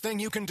smartest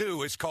thing you can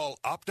do is call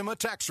Optima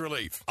Tax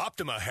Relief.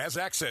 Optima has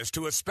access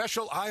to a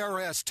special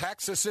IRS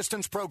tax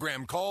assistance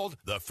program called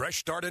the Fresh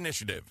Start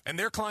Initiative. And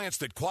their clients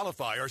that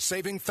qualify are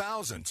saving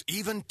thousands,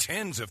 even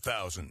tens of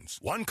thousands.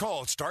 One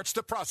call starts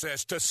the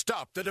process to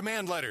stop the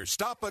demand letters,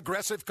 stop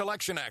aggressive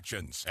collection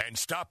actions, and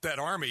stop that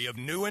army of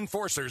new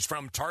enforcers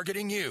from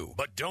targeting you.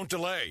 But don't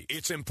delay.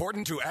 It's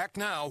important to act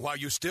now while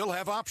you still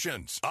have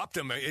options.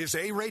 Optima is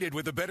A-rated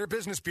with the Better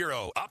Business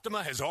Bureau.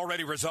 Optima has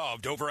already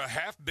resolved over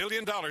 $500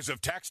 million of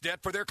tax debt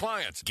for their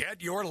clients.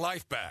 Get your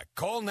life back.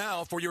 Call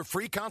now for your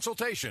free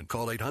consultation.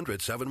 Call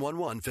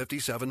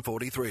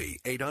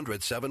 800-711-5743.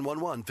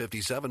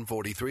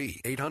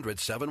 800-711-5743.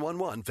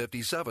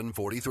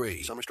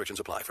 800-711-5743. Some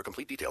restrictions apply. For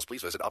complete details,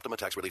 please visit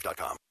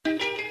OptimaTaxRelief.com.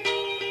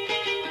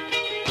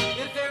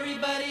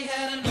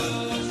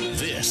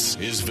 This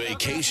is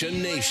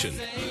Vacation Nation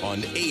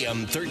on AM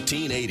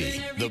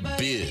 1380, The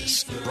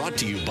Biz. Brought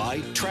to you by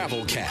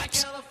Travel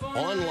Cats.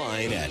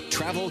 Online at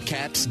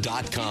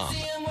TravelCats.com.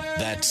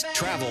 That's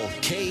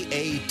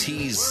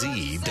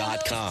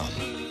TravelKATZ.com.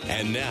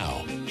 And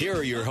now, here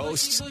are your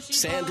hosts,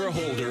 Sandra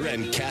Holder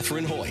and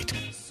Catherine Hoyt.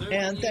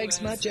 And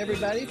thanks much,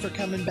 everybody, for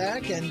coming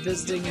back and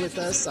visiting with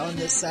us on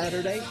this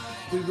Saturday.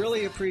 We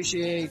really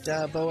appreciate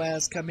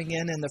Boaz coming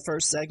in the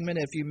first segment.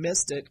 If you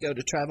missed it, go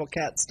to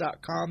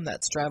TravelCats.com.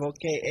 That's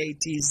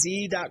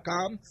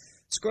TravelKatz.com.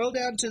 Scroll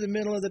down to the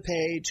middle of the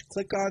page,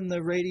 click on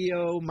the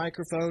radio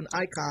microphone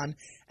icon,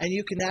 and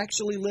you can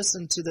actually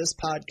listen to this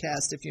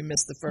podcast if you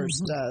missed the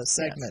first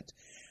segment. Yes.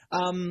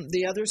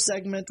 The other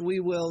segment we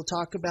will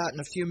talk about in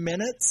a few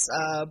minutes,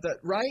 but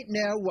right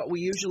now what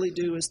we usually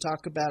do is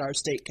talk about our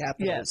state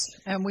capitals. Yes,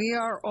 and we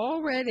are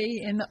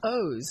already in the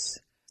O's.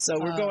 So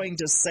we're going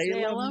to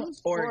Salem,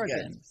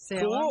 Oregon.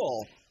 Salem.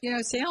 Cool. You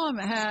know, Salem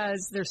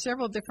there's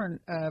several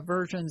different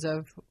versions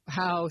of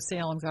how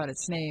Salem got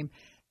its name.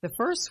 The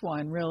first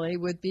one really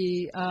would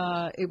be,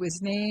 it was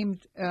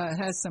named,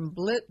 has some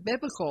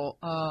biblical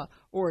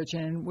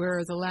origin,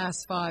 where the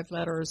last 5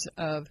 letters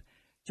of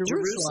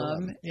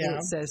Jerusalem. Yeah.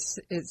 It says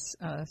it's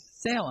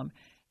Salem.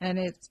 And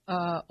it's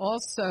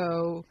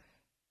also,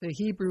 the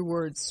Hebrew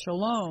word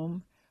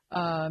shalom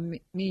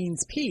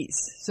means peace.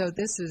 So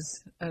this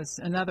is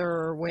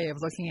another way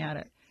of looking at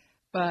it.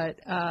 But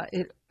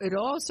it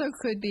also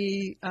could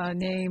be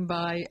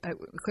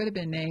could have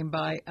been named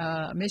by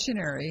a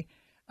missionary,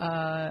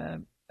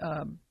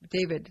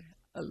 David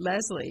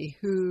Leslie,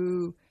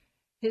 who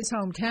his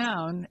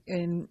hometown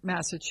in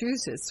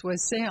Massachusetts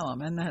was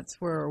Salem, and that's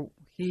where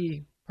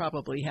he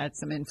probably had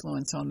some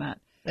influence on that.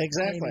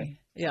 Exactly. Maybe.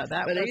 Yeah,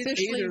 that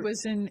officially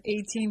was in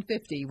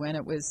 1850 when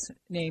it was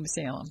named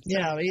Salem. So.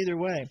 Yeah, either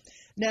way.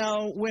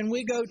 Now, when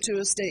we go to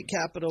a state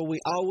capital,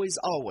 we always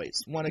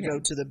want to go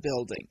to the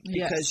building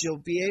because you'll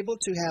be able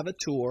to have a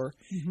tour.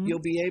 Mm-hmm. You'll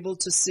be able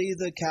to see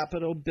the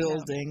Capitol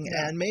building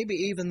and maybe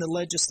even the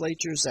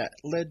legislators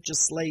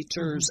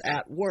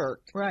at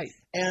work. Right.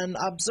 And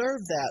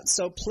observe that.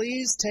 So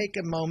please take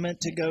a moment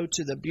to go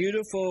to the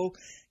beautiful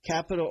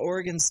Capitol,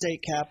 Oregon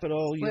State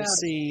Capitol. You'll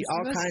see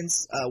all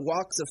kinds of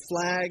walks of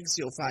flags.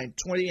 You'll find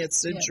 20th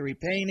century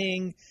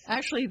painting.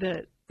 Actually,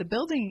 the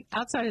building,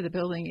 outside of the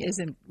building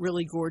isn't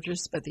really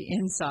gorgeous, but the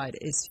inside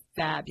is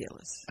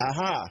fabulous.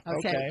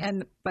 Okay.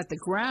 But the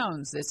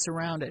grounds that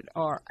surround it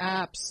are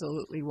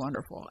absolutely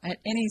wonderful at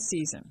any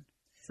season.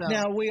 So.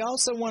 Now, we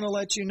also want to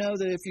let you know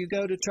that if you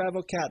go to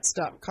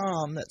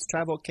TravelCats.com, that's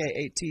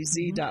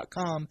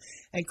TravelKatz.com,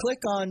 and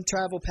click on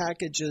Travel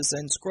Packages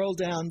and scroll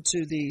down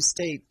to the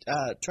state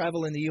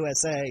Travel in the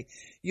USA,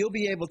 you'll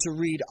be able to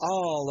read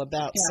all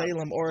about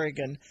Salem,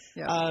 Oregon.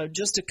 Yeah.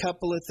 Just a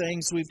couple of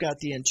things. We've got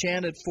the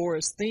Enchanted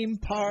Forest theme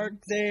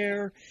park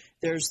there.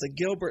 There's the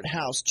Gilbert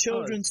House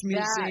Children's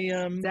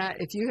Museum. That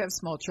if you have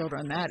small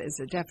children, that is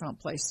a definite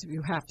place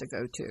you have to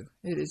go to.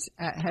 It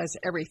has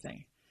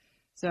everything.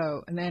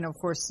 So, and then of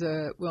course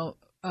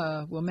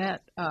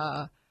Wilmette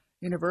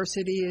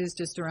University is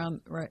just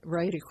around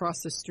right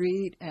across the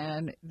street,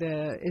 and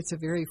it's a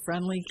very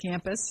friendly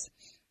campus.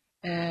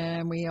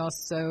 And we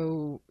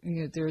also,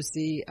 there's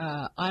the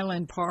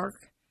Island Park,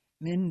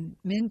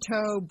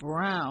 Minto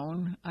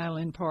Brown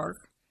Island Park,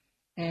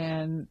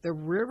 and the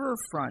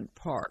Riverfront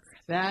Park.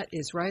 That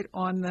is right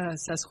on the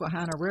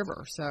Susquehanna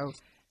River. So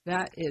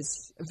that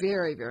is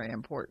very, very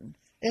important.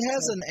 It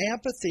has an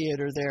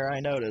amphitheater there, I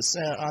notice,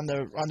 on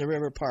the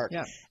river park.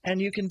 Yeah.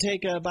 And you can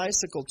take a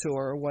bicycle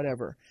tour or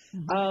whatever.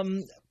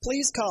 Mm-hmm.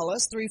 Please call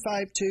us,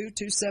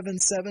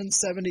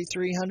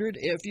 352-277-7300.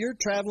 If you're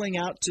traveling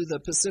out to the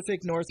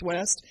Pacific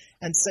Northwest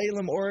and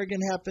Salem, Oregon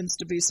happens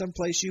to be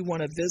someplace you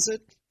want to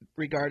visit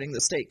regarding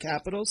the state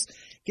capitals,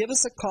 give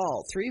us a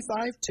call,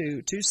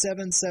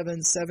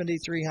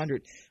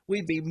 352-277-7300.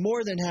 We'd be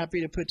more than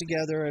happy to put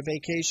together a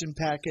vacation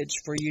package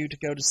for you to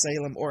go to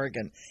Salem,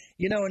 Oregon.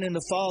 And in the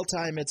fall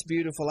time, it's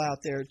beautiful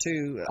out there,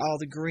 too. All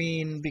the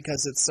green,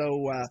 because it's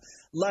so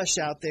lush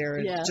out there.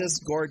 It's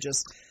just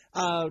gorgeous.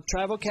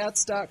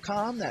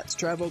 TravelCats.com, that's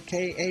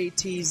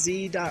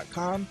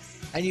TravelKatz.com.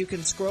 And you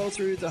can scroll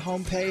through the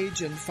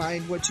homepage and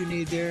find what you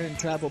need there in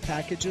travel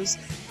packages.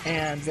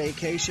 And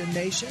Vacation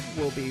Nation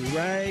will be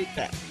right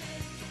back.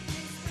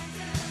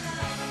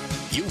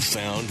 You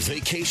found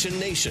Vacation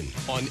Nation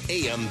on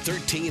AM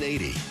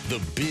 1380,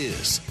 The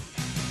Biz.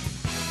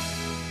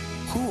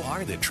 Who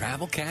are the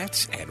Travel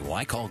Cats, and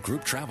why call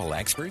Group Travel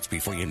experts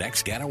before your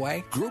next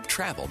getaway? Group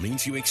Travel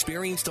means you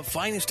experience the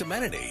finest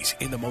amenities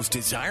in the most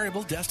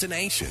desirable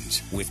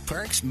destinations with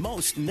perks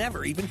most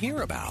never even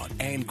hear about.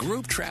 And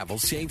Group Travel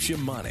saves you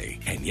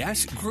money. And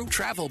yes, Group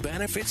Travel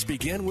benefits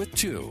begin with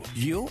 2.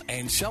 You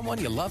and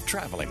someone you love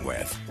traveling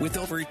with. With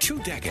over 2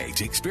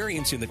 decades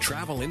experience in the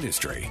travel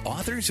industry,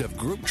 authors of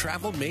Group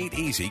Travel Made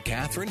Easy,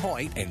 Catherine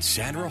Hoyt and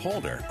Sandra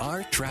Holder,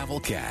 are Travel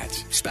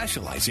Cats,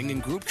 specializing in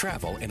group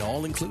travel and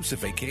all-inclusive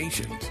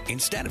vacations.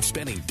 Instead of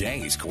spending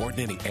days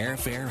coordinating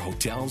airfare,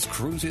 hotels,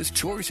 cruises,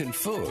 tours, and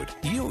food,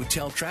 you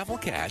tell Travel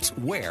Cats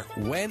where,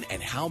 when,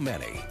 and how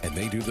many, and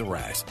they do the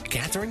rest.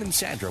 Catherine and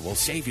Sandra will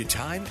save you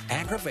time,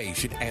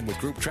 aggravation, and with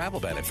group travel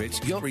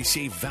benefits, you'll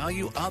receive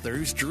value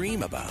others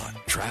dream about.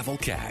 Travel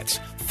Cats,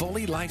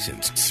 fully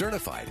licensed,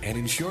 certified, and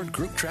insured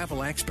group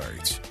travel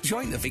experts.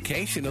 Join the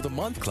Vacation of the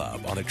Month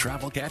Club on the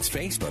Travel Cats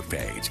Facebook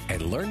page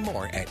and learn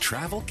more at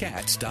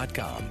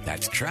TravelCats.com.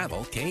 That's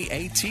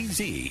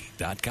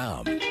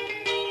TravelKatz.com.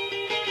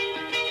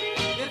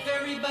 If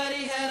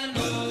everybody had a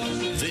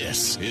nose.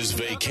 This is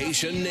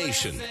Vacation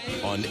Nation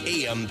on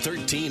AM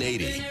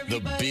 1380, The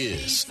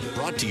Biz.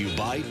 Brought to you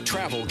by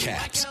Travel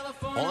Cats.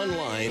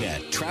 Online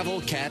at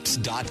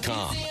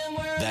TravelCats.com.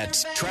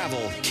 That's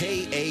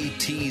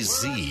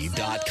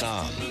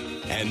TravelKatz.com.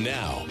 And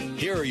now,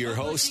 here are your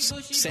hosts,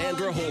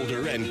 Sandra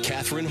Holder and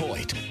Catherine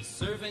Hoyt.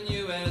 Surfing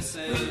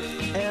USA.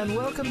 And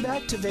welcome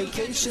back to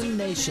Vacation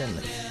Nation.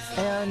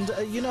 And,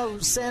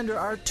 Sandra,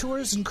 our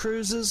tours and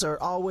cruises are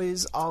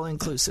always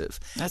all-inclusive.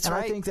 That's and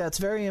right. I think that's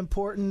very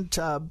important,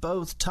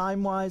 both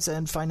time-wise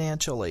and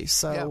financially.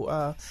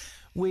 So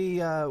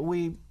we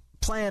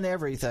plan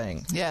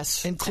everything.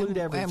 Yes. Include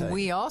everything. And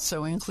we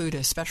also include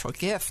a special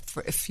gift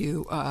for if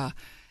you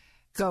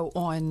go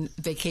on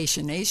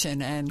Vacation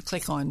Nation and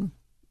click on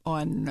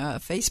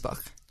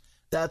Facebook.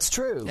 That's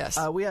true. Yes.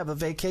 We have a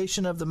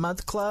Vacation of the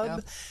Month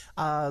Club.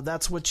 Yep.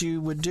 That's what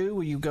you would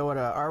do. You go to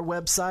our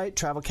website,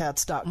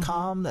 TravelCats.com.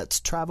 Mm-hmm. That's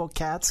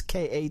TravelCats,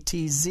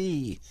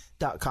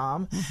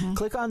 KATZ.com. Mm-hmm.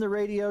 Click on the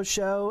radio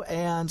show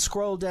and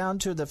scroll down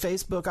to the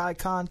Facebook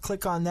icon.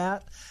 Click on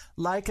that.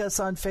 Like us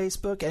on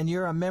Facebook, and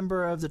you're a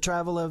member of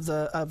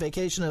the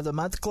Vacation of the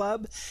Month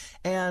Club.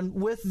 And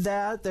with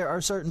that, there are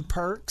certain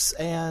perks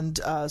and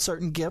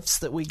certain gifts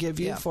that we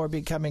give you for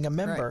becoming a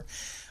member. Right.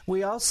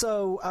 We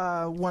also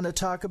want to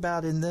talk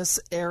about in this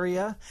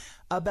area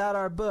about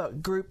our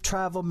book, Group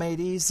Travel Made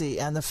Easy,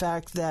 and the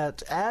fact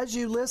that as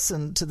you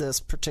listen to this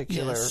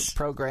particular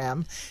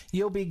program,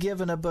 you'll be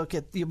given a book.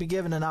 You'll be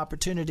given an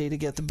opportunity to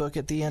get the book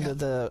at the end of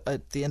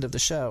the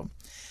show.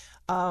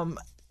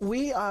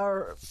 We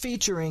are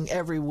featuring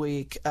every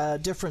week a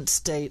different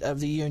state of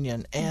the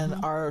union,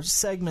 and our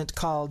segment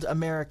called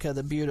America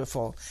the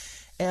Beautiful.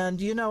 And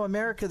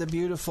America the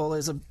Beautiful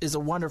is a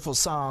wonderful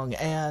song,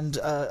 and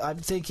I'm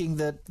thinking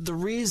that the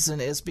reason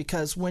is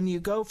because when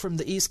you go from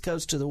the East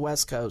Coast to the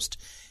West Coast,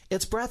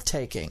 it's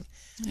breathtaking.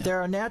 Yeah.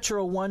 There are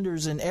natural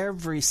wonders in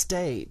every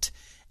state,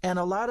 and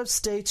a lot of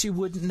states you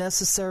wouldn't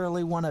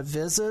necessarily want to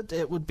visit.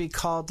 It would be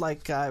called,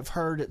 like I've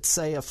heard it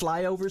say, a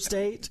flyover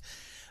state.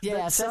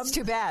 Yes, that's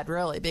too bad,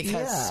 really,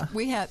 because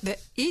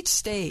each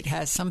state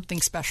has something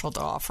special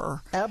to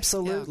offer.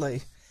 Absolutely.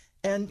 Yeah.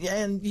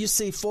 And you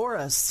see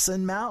forests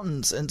and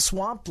mountains and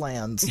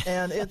swamplands,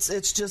 and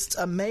it's just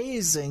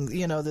amazing,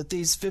 that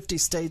these 50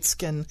 states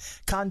can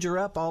conjure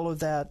up all of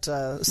that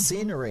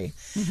scenery.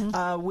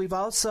 Mm-hmm. We've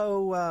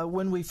also,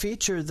 when we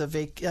feature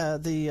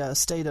the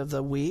State of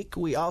the Week,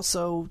 we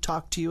also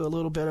talk to you a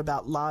little bit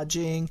about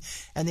lodging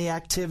and the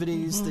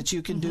activities that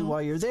you can do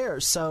while you're there.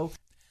 So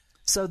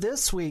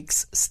this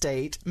week's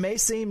state may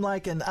seem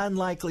like an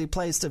unlikely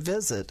place to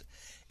visit.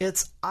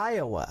 It's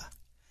Iowa.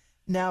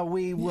 Now,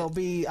 we will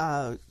be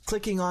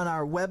clicking on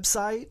our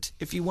website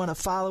if you want to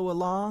follow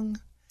along.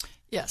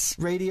 Yes.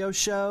 Radio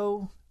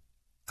show,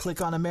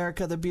 click on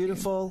America the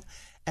Beautiful,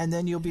 and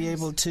then you'll be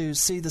able to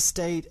see the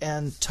state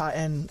and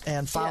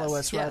follow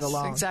us right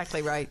along.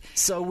 Exactly right.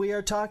 So we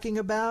are talking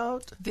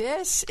about?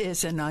 This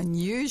is an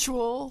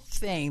unusual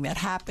thing that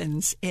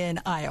happens in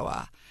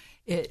Iowa.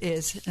 It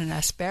is an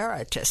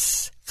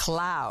asparagus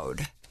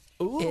cloud.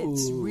 Ooh.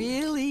 It's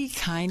really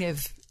kind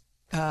of...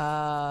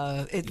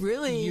 it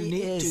really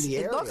unique is. To the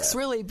area. It looks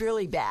really,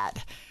 really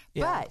bad,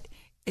 but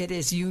it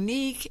is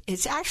unique.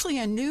 It's actually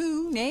a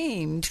new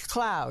named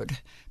cloud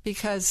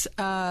because,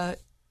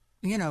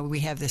 we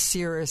have the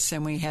cirrus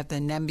and we have the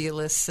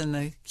nebulous and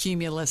the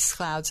cumulus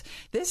clouds.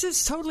 This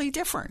is totally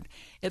different.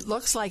 It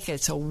looks like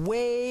it's a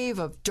wave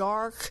of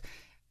dark,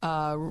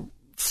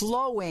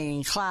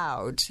 flowing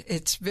clouds.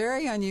 It's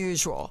very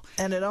unusual.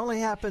 And it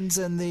only happens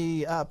in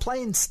the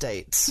plain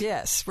states.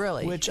 Yes,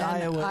 really. Which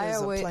Iowa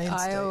is a plain state.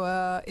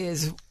 Iowa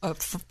is a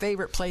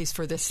favorite place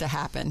for this to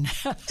happen.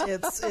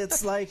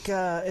 It's like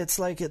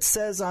it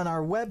says on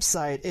our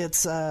website.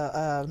 It's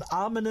an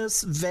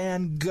ominous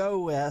Van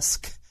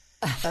Gogh-esque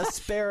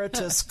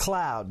asparagus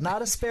cloud.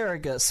 Not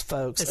asparagus,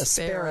 folks.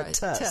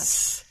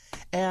 Asparagus.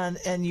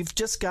 And you've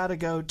just got to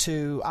go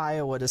to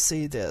Iowa to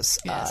see this.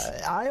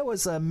 Yes.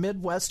 Iowa's a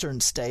Midwestern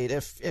state,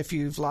 if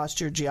you've lost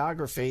your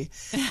geography,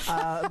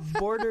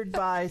 bordered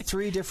by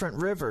 3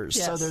 different rivers.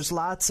 Yes. So there's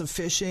lots of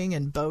fishing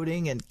and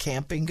boating and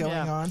camping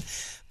going on.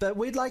 But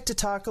we'd like to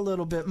talk a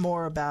little bit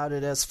more about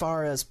it as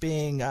far as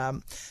being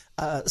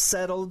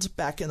settled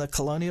back in the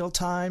colonial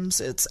times.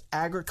 It's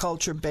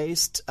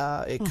agriculture-based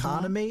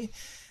economy.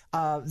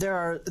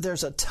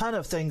 There's a ton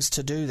of things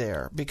to do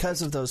there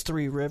because of those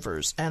 3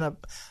 rivers, and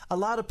a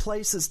lot of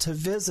places to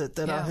visit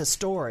that are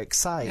historic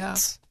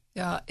sites.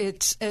 Yeah,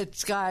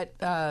 it's got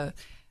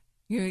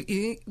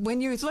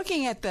When you're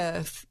looking at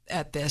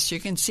this, you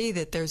can see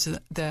that there's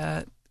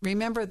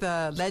remember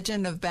the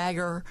Legend of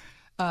Bagger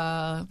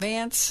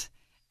Vance?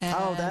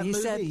 And that movie,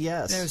 said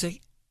yes. There's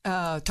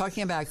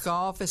talking about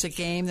golf as a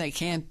game that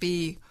can't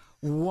be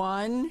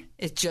won,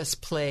 it's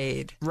just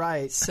played.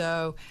 Right.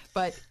 So,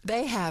 but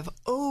they have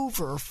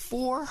over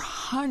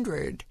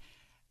 400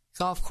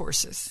 golf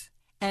courses,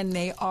 and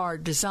they are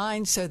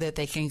designed so that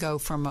they can go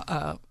from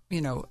a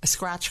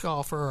scratch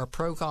golfer or a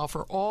pro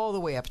golfer all the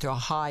way up to a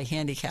high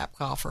handicap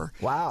golfer.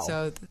 Wow.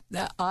 So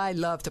I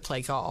love to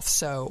play golf.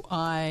 So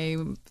I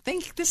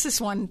think this is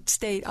one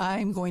state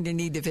I'm going to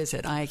need to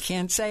visit. I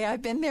can't say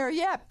I've been there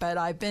yet, but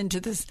I've been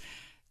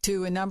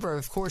to a number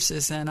of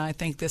courses, and I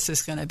think this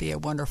is going to be a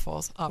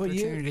wonderful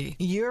opportunity.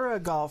 Well, you're a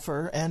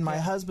golfer, and my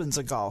husband's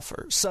a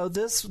golfer, so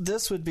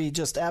this would be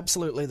just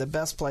absolutely the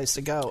best place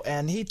to go.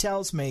 And he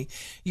tells me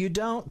you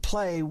don't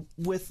play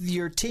with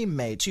your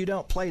teammates. You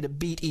don't play to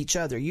beat each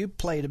other. You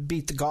play to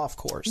beat the golf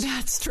course.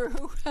 That's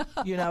true.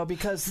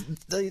 Because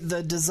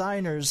the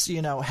designers,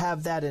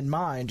 have that in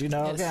mind. Yes.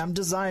 Okay, I'm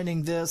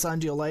designing this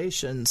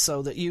undulation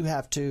so that you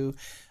have to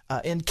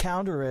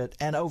encounter it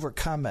and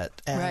overcome it,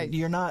 and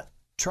you're not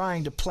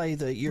trying to play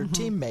your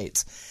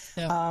teammates.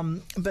 Yeah.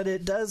 But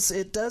it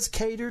does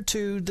cater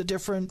to the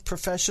different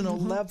professional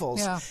levels.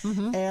 Yeah.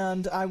 Mm-hmm.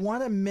 And I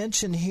want to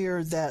mention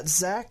here that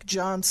Zach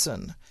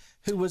Johnson,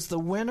 who was the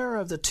winner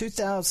of the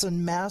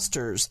 2000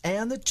 Masters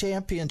and the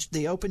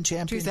Open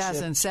Championship.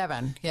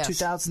 2007, yes.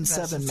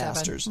 2007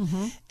 Masters.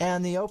 Mm-hmm.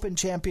 And the Open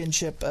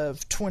Championship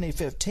of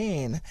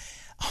 2015,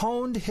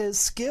 honed his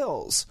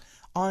skills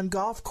on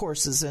golf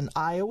courses in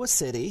Iowa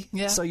City.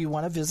 Yeah. So you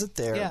want to visit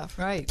there. Yeah,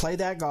 right. Play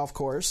that golf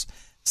course.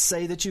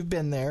 Say that you've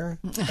been there.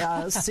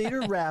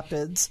 Cedar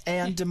Rapids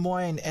and Des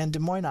Moines,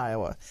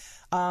 Iowa.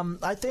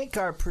 I think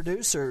our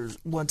producer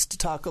wants to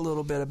talk a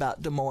little bit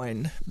about Des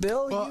Moines.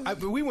 Bill? Well,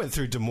 we went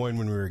through Des Moines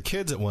when we were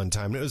kids at one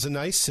time. It was a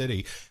nice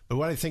city. But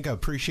what I think I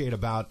appreciate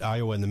about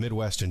Iowa and the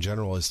Midwest in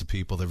general is the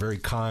people. They're very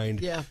kind,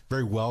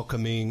 very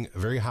welcoming,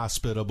 very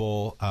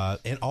hospitable.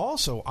 And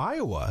also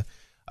Iowa,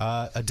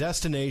 a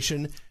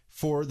destination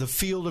for the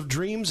Field of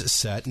Dreams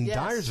set in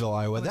Dyersville,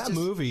 Iowa. That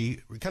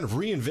movie kind of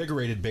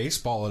reinvigorated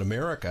baseball in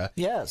America.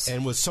 Yes.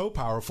 And was so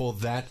powerful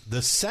that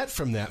the set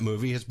from that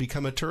movie has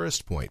become a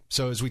tourist point.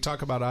 So as we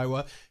talk about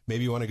Iowa,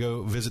 maybe you want to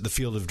go visit the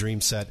Field of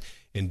Dreams set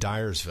in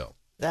Dyersville.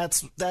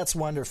 That's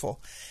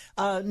wonderful.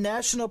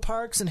 National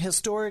parks and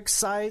historic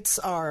sites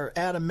are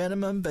at a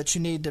minimum, but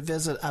you need to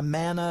visit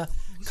Amana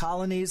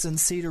Colonies in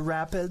Cedar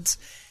Rapids.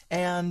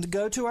 And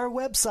go to our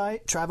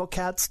website,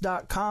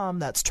 travelkatz.com.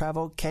 That's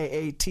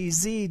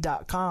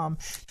travelkatz.com.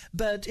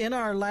 But in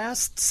our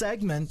last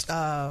segment,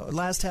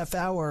 last half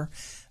hour,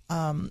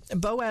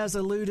 Boaz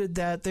alluded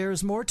that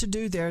there's more to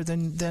do there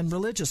than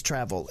religious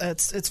travel.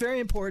 It's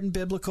very important.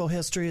 Biblical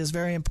history is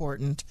very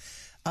important.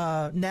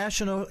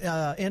 International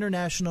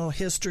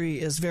history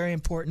is very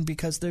important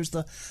because there's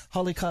the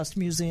Holocaust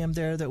Museum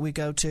there that we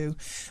go to.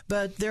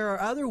 But there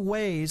are other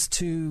ways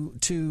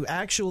to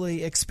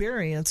actually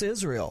experience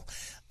Israel.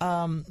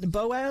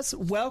 Boaz,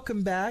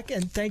 welcome back,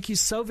 and thank you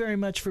so very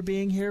much for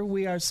being here.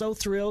 We are so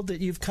thrilled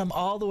that you've come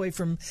all the way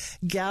from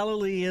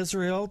Galilee,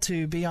 Israel,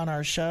 to be on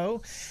our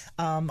show.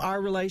 Our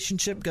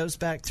relationship goes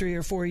back 3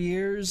 or 4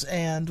 years,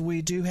 and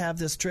we do have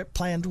this trip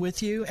planned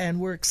with you, and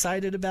we're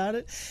excited about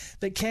it.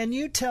 But can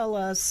you tell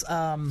us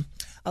a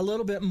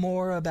little bit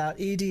more about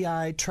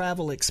EDI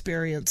travel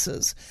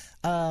experiences?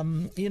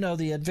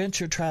 The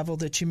adventure travel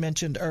that you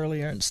mentioned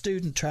earlier and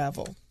student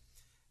travel.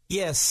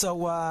 Yes, so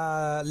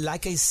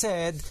like I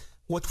said,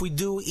 what we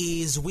do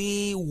is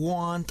we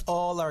want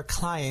all our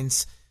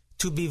clients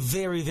to be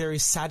very, very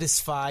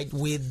satisfied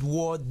with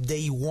what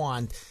they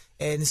want.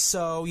 And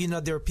so,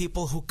 there are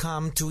people who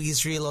come to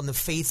Israel on a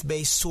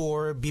faith-based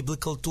tour,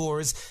 biblical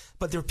tours,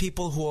 but there are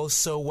people who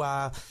also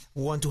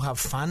want to have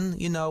fun,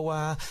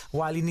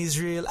 while in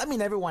Israel. I mean,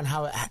 everyone,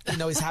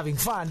 is having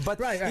fun. But,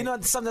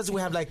 right. Sometimes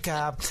we have like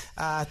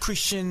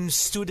Christian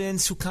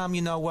students who come,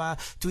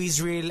 to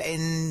Israel,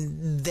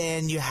 and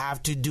then you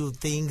have to do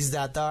things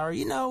that are,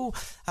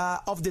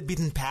 off the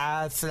beaten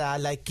path,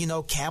 like,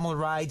 camel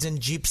rides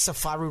and jeep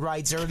safari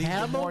rides early in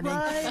the morning.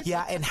 Ride?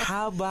 Yeah, and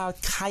how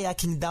about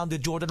kayaking down the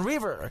Jordan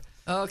River?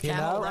 Oh,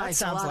 camel ride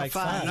sounds like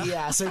fun.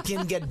 Yeah, so you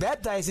can get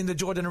baptized in the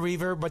Jordan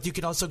River, but you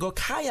can also go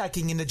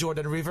kayaking in the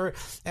Jordan River,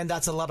 and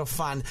that's a lot of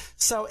fun.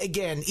 So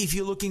again, if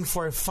you're looking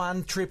for a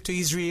fun trip to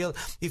Israel,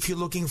 if you're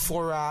looking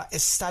for a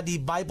study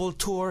Bible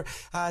tour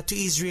to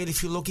Israel,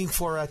 if you're looking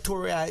for a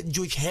tour,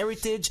 Jewish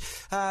heritage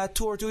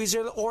tour to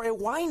Israel, or a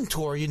wine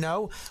tour,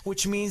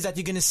 which means that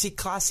you're going to see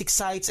classic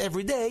sites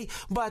every day,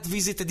 but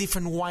visit a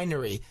different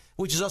winery,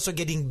 which is also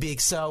getting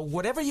big. So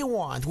whatever you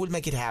want, we'll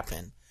make it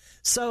happen.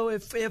 So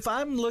if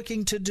I'm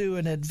looking to do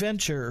an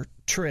adventure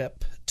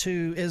trip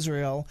to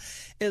Israel,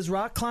 is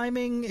rock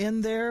climbing in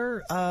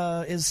there?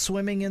 Is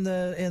swimming in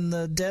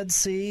the Dead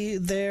Sea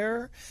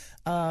there?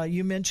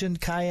 You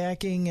mentioned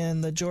kayaking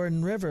in the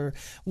Jordan River.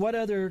 What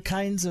other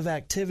kinds of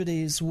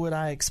activities would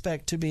I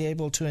expect to be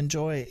able to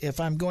enjoy if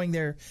I'm going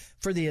there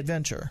for the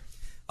adventure?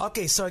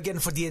 Okay, so again,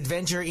 for the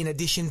adventure, in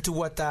addition to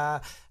what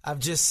I've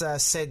just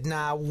said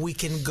now, we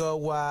can go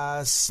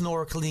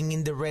snorkeling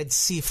in the Red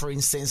Sea, for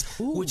instance,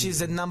 which is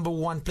the number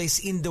one place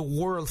in the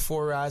world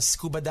for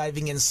scuba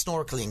diving and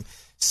snorkeling.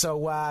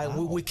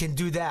 So we can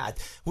do that.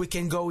 We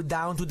can go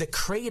down to the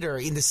crater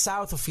in the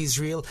south of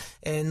Israel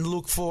and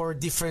look for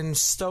different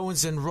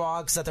stones and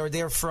rocks that are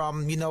there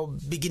from,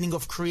 beginning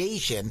of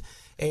creation.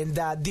 And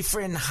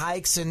different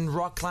hikes and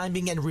rock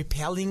climbing and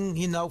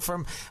rappelling,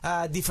 from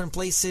different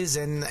places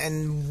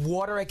and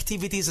water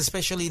activities,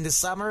 especially in the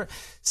summer.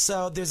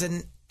 So there's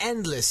an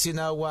endless,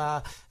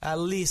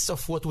 list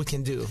of what we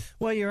can do.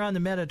 Well, you're on the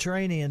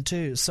Mediterranean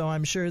too, so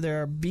I'm sure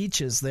there are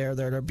beaches there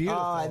that are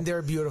beautiful. Oh, and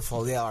they're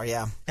beautiful. They are,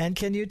 yeah. And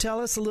can you tell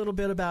us a little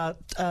bit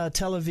about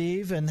Tel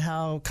Aviv and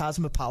how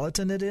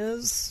cosmopolitan it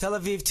is? Tel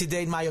Aviv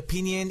today, in my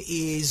opinion,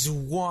 is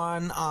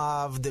one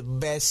of the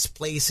best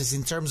places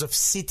in terms of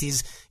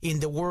cities in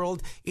the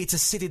world. It's a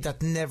city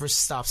that never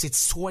stops.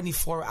 It's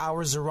 24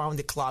 hours around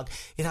the clock.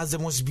 It has the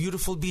most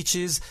beautiful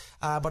beaches,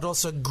 but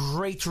also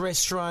great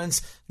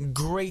restaurants,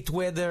 great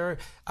weather,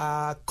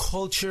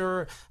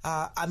 culture.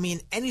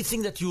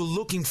 Anything that you're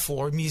looking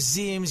for,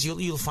 museums,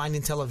 you'll find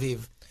in Tel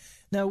Aviv.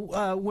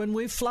 Now, when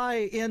we fly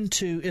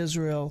into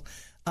Israel,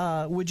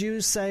 would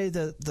you say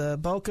that the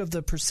bulk of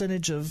the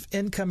percentage of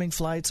incoming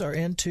flights are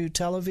into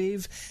Tel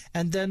Aviv?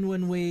 And then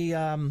when we,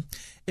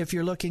 if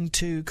you're looking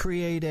to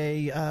create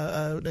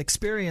an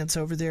experience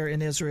over there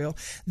in Israel,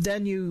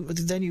 then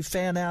you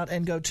fan out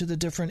and go to the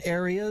different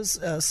areas.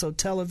 So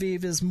Tel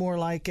Aviv is more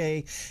like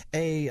a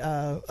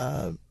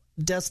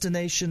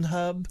destination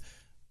hub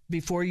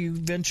before you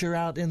venture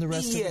out in the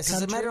rest of the country? Yes,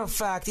 as a matter of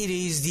fact, it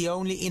is the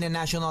only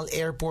international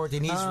airport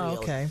in Israel.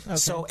 Okay.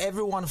 So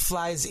everyone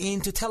flies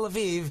into Tel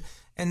Aviv,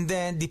 and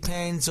then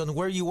depends on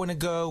where you want to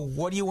go,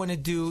 what you want to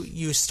do,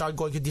 you start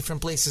going to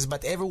different places.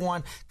 But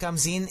everyone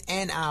comes in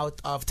and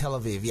out of Tel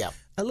Aviv, yeah.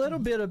 A little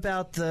bit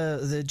about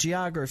the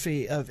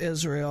geography of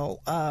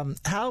Israel.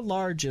 How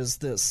large is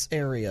this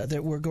area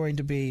that we're going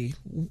to be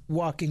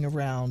walking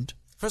around?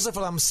 First of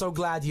all, I'm so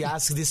glad you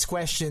asked this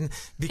question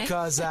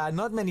because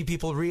not many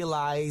people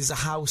realize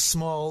how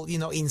small,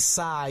 in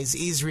size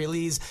Israel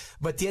is,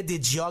 but yet the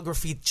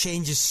geography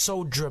changes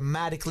so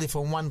dramatically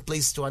from one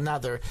place to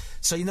another.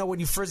 So, when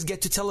you first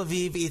get to Tel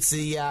Aviv,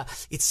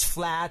 it's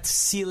flat,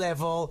 sea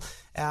level,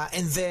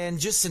 and then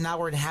just an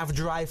hour and a half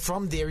drive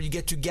from there, you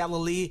get to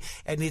Galilee,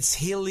 and it's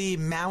hilly,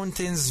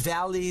 mountains,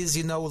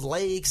 valleys,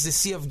 lakes, the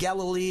Sea of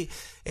Galilee.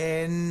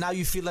 And now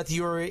you feel that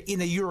you're in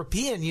a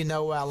European,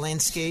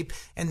 landscape.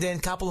 And then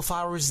a couple of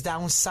hours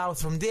down south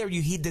from there,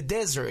 you hit the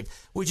desert,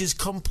 which is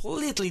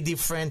completely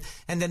different.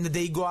 And then the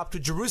day you go up to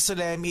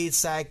Jerusalem,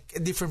 it's like a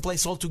different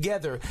place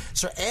altogether.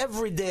 So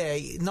every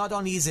day, not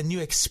only is a new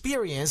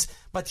experience,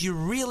 but you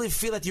really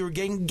feel that you're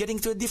getting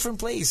to a different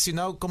place,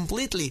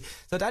 completely.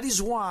 So that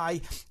is why,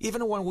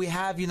 even when we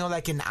have,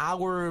 like an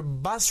hour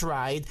bus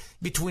ride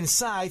between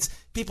sites,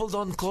 people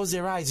don't close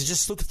their eyes. They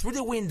just look through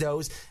the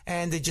windows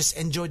and they just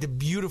enjoy the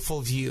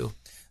beautiful view.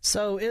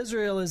 So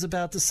Israel is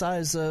about the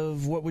size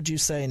of, what would you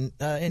say, in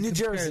New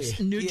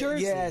Jersey. New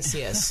Jersey?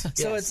 Yes.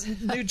 So it's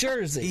New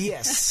Jersey.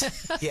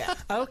 Yes. Yeah.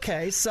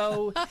 Okay,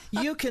 so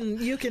you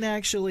can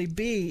actually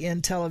be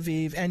in Tel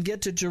Aviv and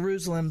get to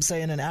Jerusalem,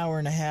 say, in an hour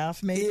and a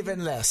half, maybe?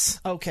 Even less.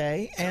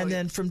 Okay, and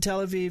then from Tel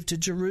Aviv to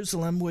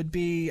Jerusalem would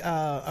be,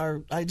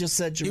 I just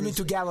said Jerusalem. You mean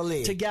to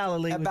Galilee? To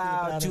Galilee.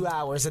 About 2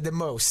 hours at the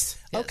most.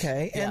 Yes.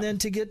 Okay, and then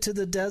to get to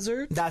the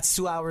desert? That's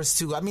 2 hours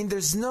too. I mean,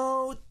 there's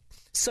no...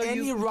 So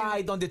any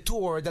ride on the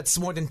tour that's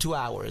more than 2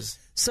 hours.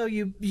 So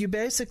you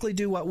basically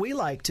do what we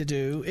like to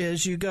do,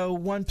 is you go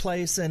one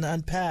place and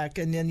unpack,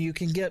 and then you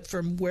can get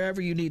from wherever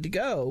you need to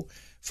go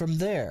from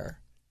there.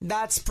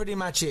 That's pretty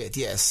much it,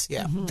 yes.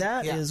 Yeah. Mm-hmm.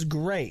 That is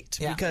great,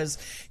 because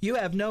you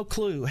have no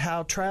clue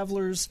how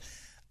travelers...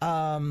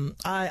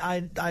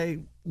 I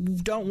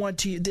don't want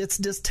to... It's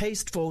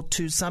distasteful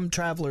to some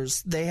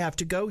travelers. They have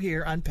to go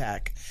here,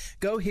 unpack.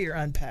 Go here,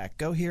 unpack.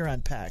 Go here,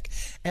 unpack.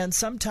 And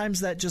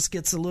sometimes that just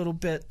gets a little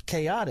bit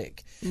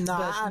chaotic. No,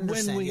 but I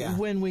understand,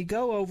 when we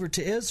go over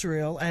to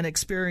Israel and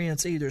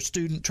experience either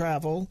student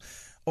travel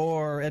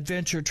or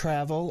adventure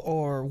travel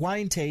or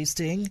wine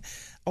tasting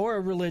or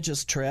a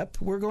religious trip,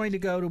 we're going to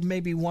go to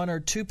maybe one or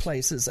two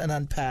places and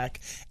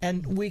unpack,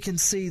 and we can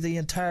see the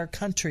entire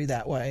country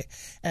that way,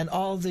 and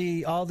all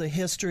the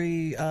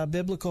history,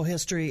 biblical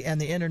history,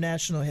 and the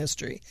international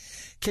history.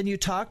 Can you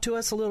talk to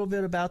us a little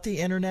bit about the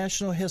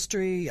international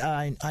history?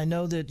 I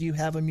know that you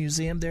have a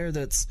museum there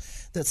that's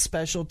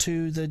special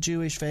to the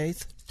Jewish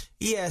faith.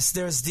 Yes,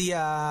 there's the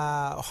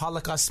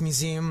Holocaust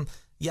Museum,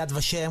 Yad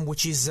Vashem,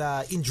 which is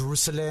in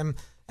Jerusalem.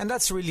 And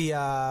that's really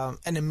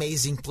an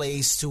amazing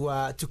place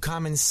to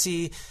come and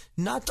see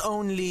not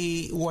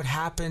only what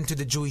happened to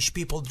the Jewish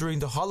people during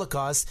the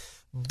Holocaust,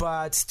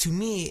 but to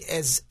me,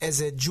 as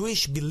a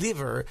Jewish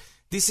believer,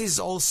 this is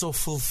also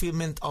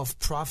fulfillment of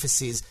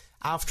prophecies.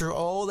 after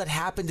all that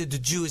happened to the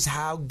Jews,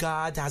 how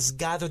God has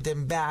gathered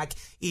them back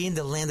in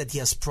the land that He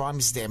has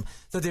promised them.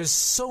 So there's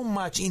so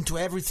much into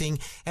everything.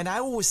 And I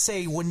always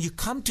say, when you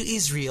come to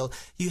Israel,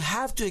 you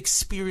have to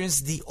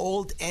experience the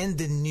old and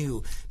the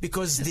new.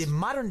 Because the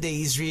modern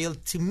day Israel,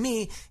 to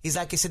me, is,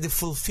 like I said, the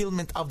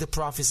fulfillment of the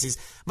prophecies.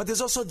 But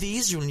there's also the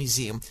Israel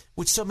Museum,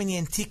 with so many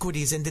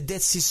antiquities, and the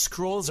Dead Sea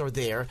Scrolls are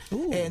there.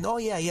 Ooh. And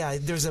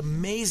there's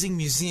amazing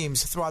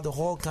museums throughout the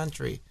whole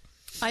country.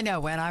 I know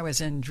when I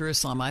was in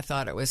Jerusalem, I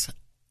thought it was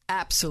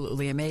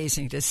absolutely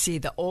amazing to see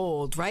the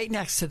old right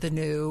next to the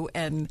new,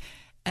 and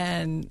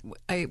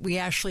we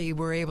actually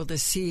were able to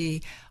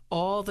see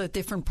all the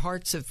different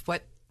parts of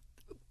what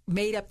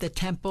made up the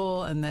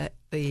temple and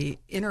the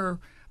inner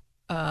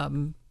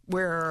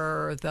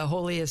where the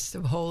holiest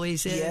of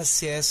holies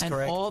is. Yes, and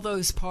correct. All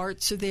those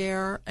parts are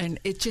there, and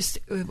it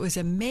was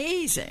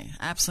amazing,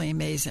 absolutely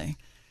amazing.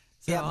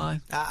 So, yeah,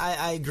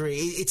 I agree.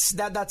 It's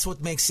that's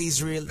what makes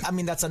Israel. I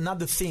mean, that's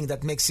another thing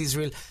that makes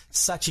Israel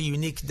such a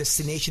unique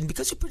destination,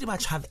 because you pretty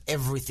much have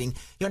everything.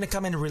 You want to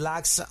come and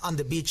relax on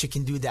the beach, you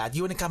can do that.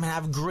 You want to come and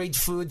have great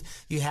food,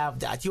 you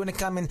have that. You want to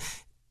come and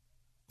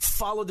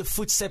follow the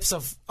footsteps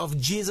of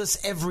Jesus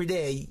every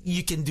day,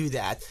 you can do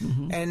that.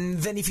 Mm-hmm. And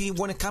then if you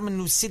want to come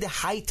and see the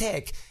high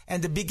tech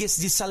and the biggest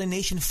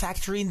desalination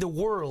factory in the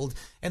world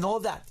and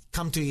all that,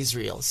 come to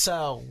Israel.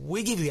 So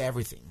we give you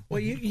everything. Well,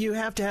 you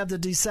have to have the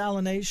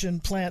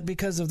desalination plant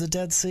because of the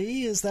Dead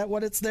Sea? Is that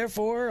what it's there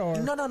for? Or?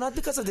 No, not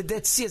because of the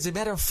Dead Sea. As a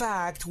matter of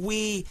fact,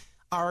 we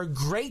are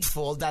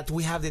grateful that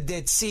we have the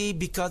Dead Sea,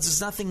 because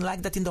there's nothing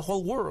like that in the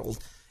whole world.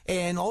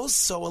 And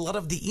also, a lot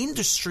of the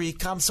industry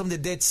comes from the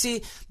Dead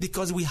Sea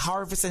because we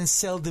harvest and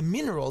sell the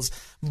minerals.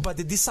 But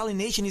the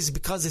desalination is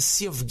because the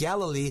Sea of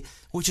Galilee,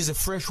 which is a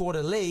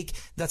freshwater lake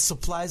that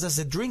supplies us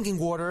the drinking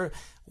water,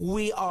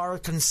 we are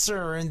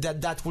concerned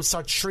that will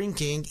start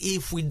shrinking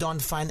if we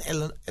don't find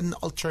an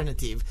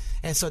alternative.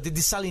 And so the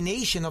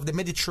desalination of the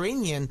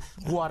Mediterranean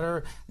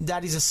water,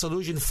 that is a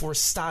solution for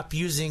stop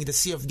using the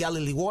Sea of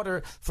Galilee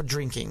water for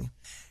drinking.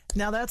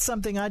 Now, that's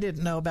something I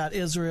didn't know about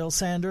Israel.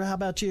 Sandra, how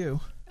about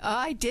you?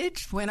 I did.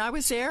 When I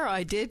was there,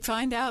 I did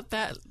find out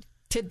that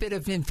tidbit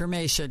of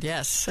information,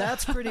 yes.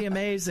 That's pretty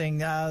amazing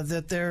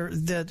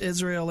that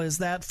Israel is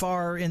that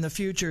far in the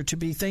future to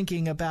be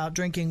thinking about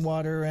drinking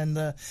water and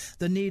the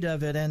need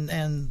of it,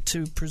 and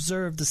to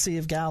preserve the Sea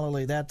of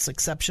Galilee. That's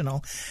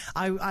exceptional.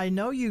 I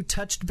know you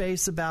touched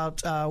base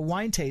about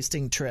wine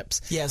tasting trips.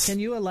 Yes. Can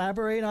you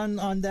elaborate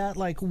on that?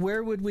 Like,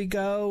 where would we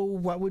go?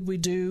 What would we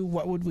do?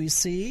 What would we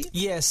see?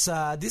 Yes,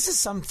 this is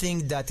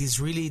something that is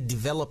really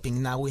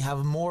developing now. We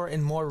have more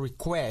and more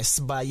requests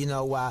by,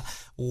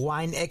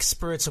 wine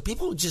experts, so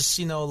people who just,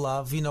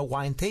 love,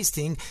 wine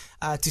tasting,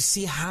 to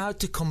see how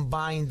to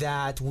combine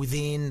that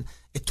within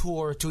a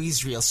tour to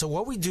Israel. So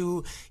what we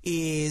do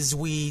is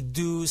we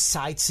do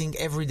sightseeing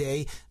every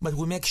day, but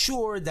we make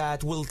sure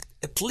that we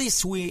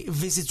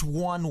visit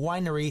one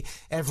winery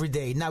every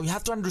day. Now, you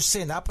have to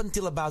understand, up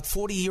until about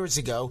 40 years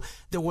ago,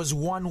 there was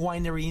one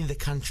winery in the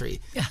country.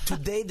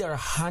 Today, there are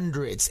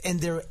hundreds, and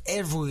they're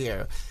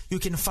everywhere. You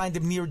can find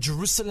them near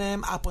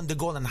Jerusalem, up on the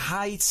Golan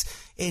Heights,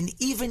 and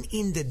even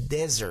in the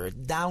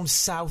desert, down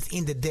south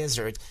in the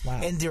desert. Wow.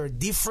 And they're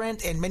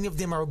different, and many of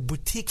them are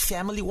boutique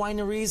family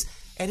wineries,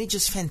 and it's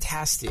just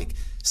fantastic.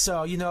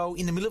 So,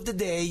 in the middle of the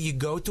day, you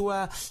go to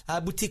a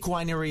boutique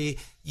winery,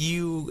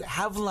 you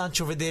have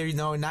lunch over there,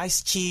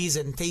 nice cheese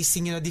and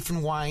tasting,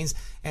 different wines,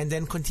 and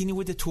then continue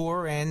with the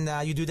tour, and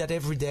you do that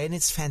every day, and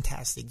it's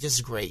fantastic,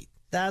 just great.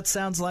 That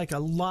sounds like a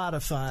lot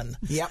of fun.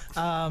 Yep.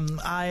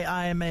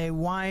 I am a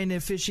wine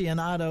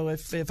aficionado,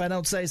 if I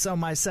don't say so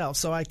myself.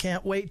 So I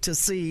can't wait to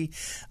see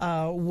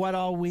what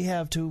all you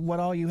have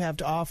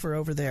to offer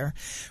over there.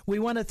 We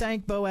want to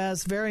thank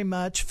Boaz very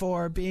much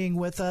for being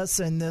with us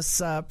in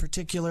this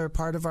particular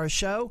part of our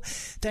show.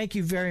 Thank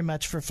you very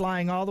much for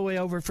flying all the way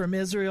over from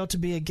Israel to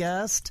be a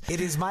guest.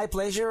 It is my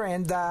pleasure,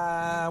 and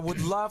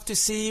would love to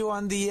see you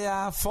on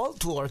the fall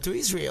tour to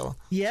Israel.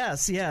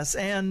 Yes,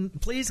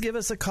 and please give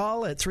us a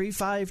call at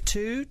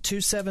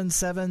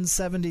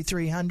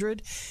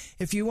 352-277-7300.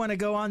 If you want to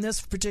go on this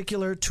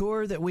particular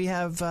tour that we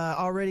have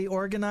already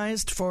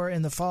organized for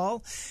in the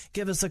fall,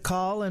 give us a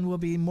call, and we'll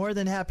be more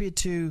than happy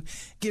to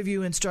give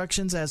you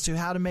instructions as to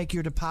how to make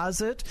your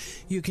deposit.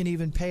 You can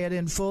even pay it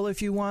in full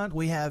if you want.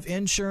 We have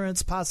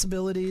insurance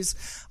possibilities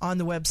on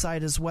the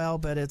website as well,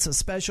 but it's a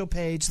special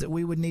page that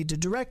we would need to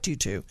direct you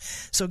to.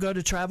 So go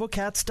to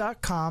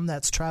travelkatz.com.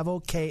 That's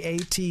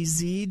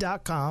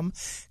travelkatz.com.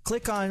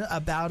 Click on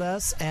About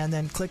Us, and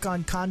then click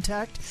on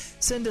Contact.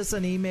 Send us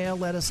an email.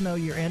 Let us know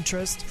your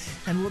interest,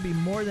 and we'll be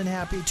more than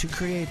happy to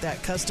create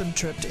that custom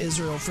trip to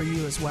Israel for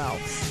you as well.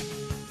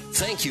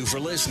 Thank you for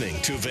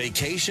listening to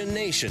Vacation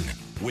Nation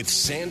with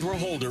Sandra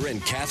Holder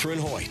and Catherine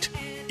Hoyt.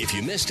 If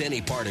you missed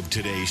any part of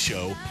today's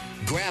show,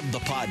 grab the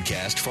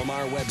podcast from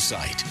our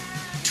website,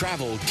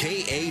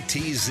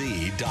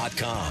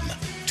 travelkatz.com.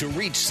 To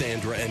reach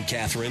Sandra and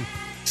Catherine,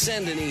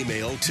 send an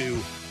email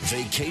to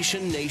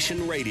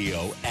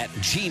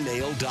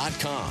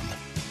vacationnationradio@gmail.com.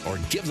 or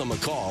give them a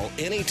call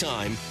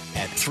anytime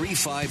at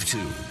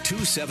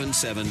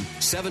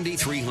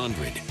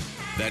 352-277-7300.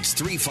 That's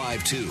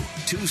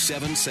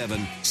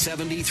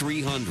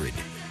 352-277-7300.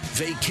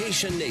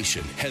 Vacation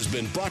Nation has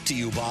been brought to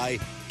you by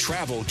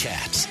Travel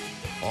Cats.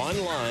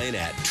 Online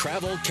at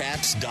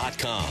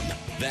TravelCats.com.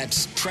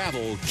 That's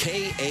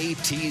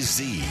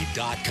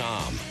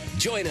TravelKatz.com.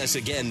 Join us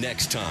again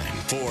next time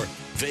for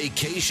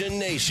Vacation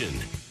Nation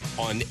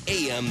on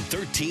AM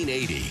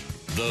 1380.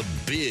 The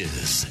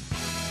Biz.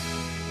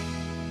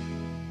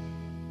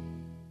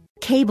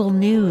 Cable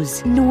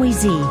news,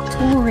 noisy,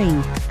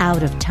 boring,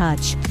 out of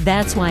touch.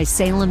 That's why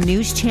Salem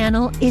News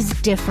Channel is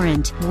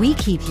different. We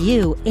keep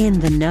you in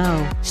the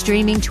know.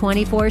 Streaming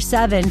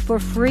 24/7 for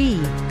free.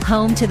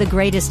 Home to the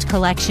greatest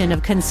collection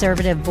of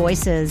conservative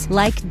voices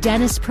like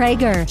Dennis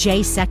Prager,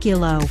 Jay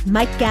Sekulow,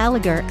 Mike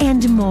Gallagher,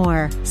 and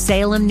more.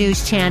 Salem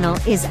News Channel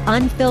is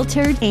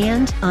unfiltered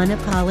and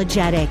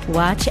unapologetic.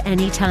 Watch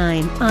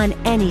anytime, on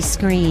any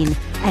screen,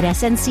 at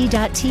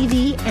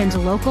snc.tv and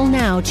Local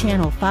Now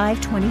Channel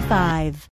 525.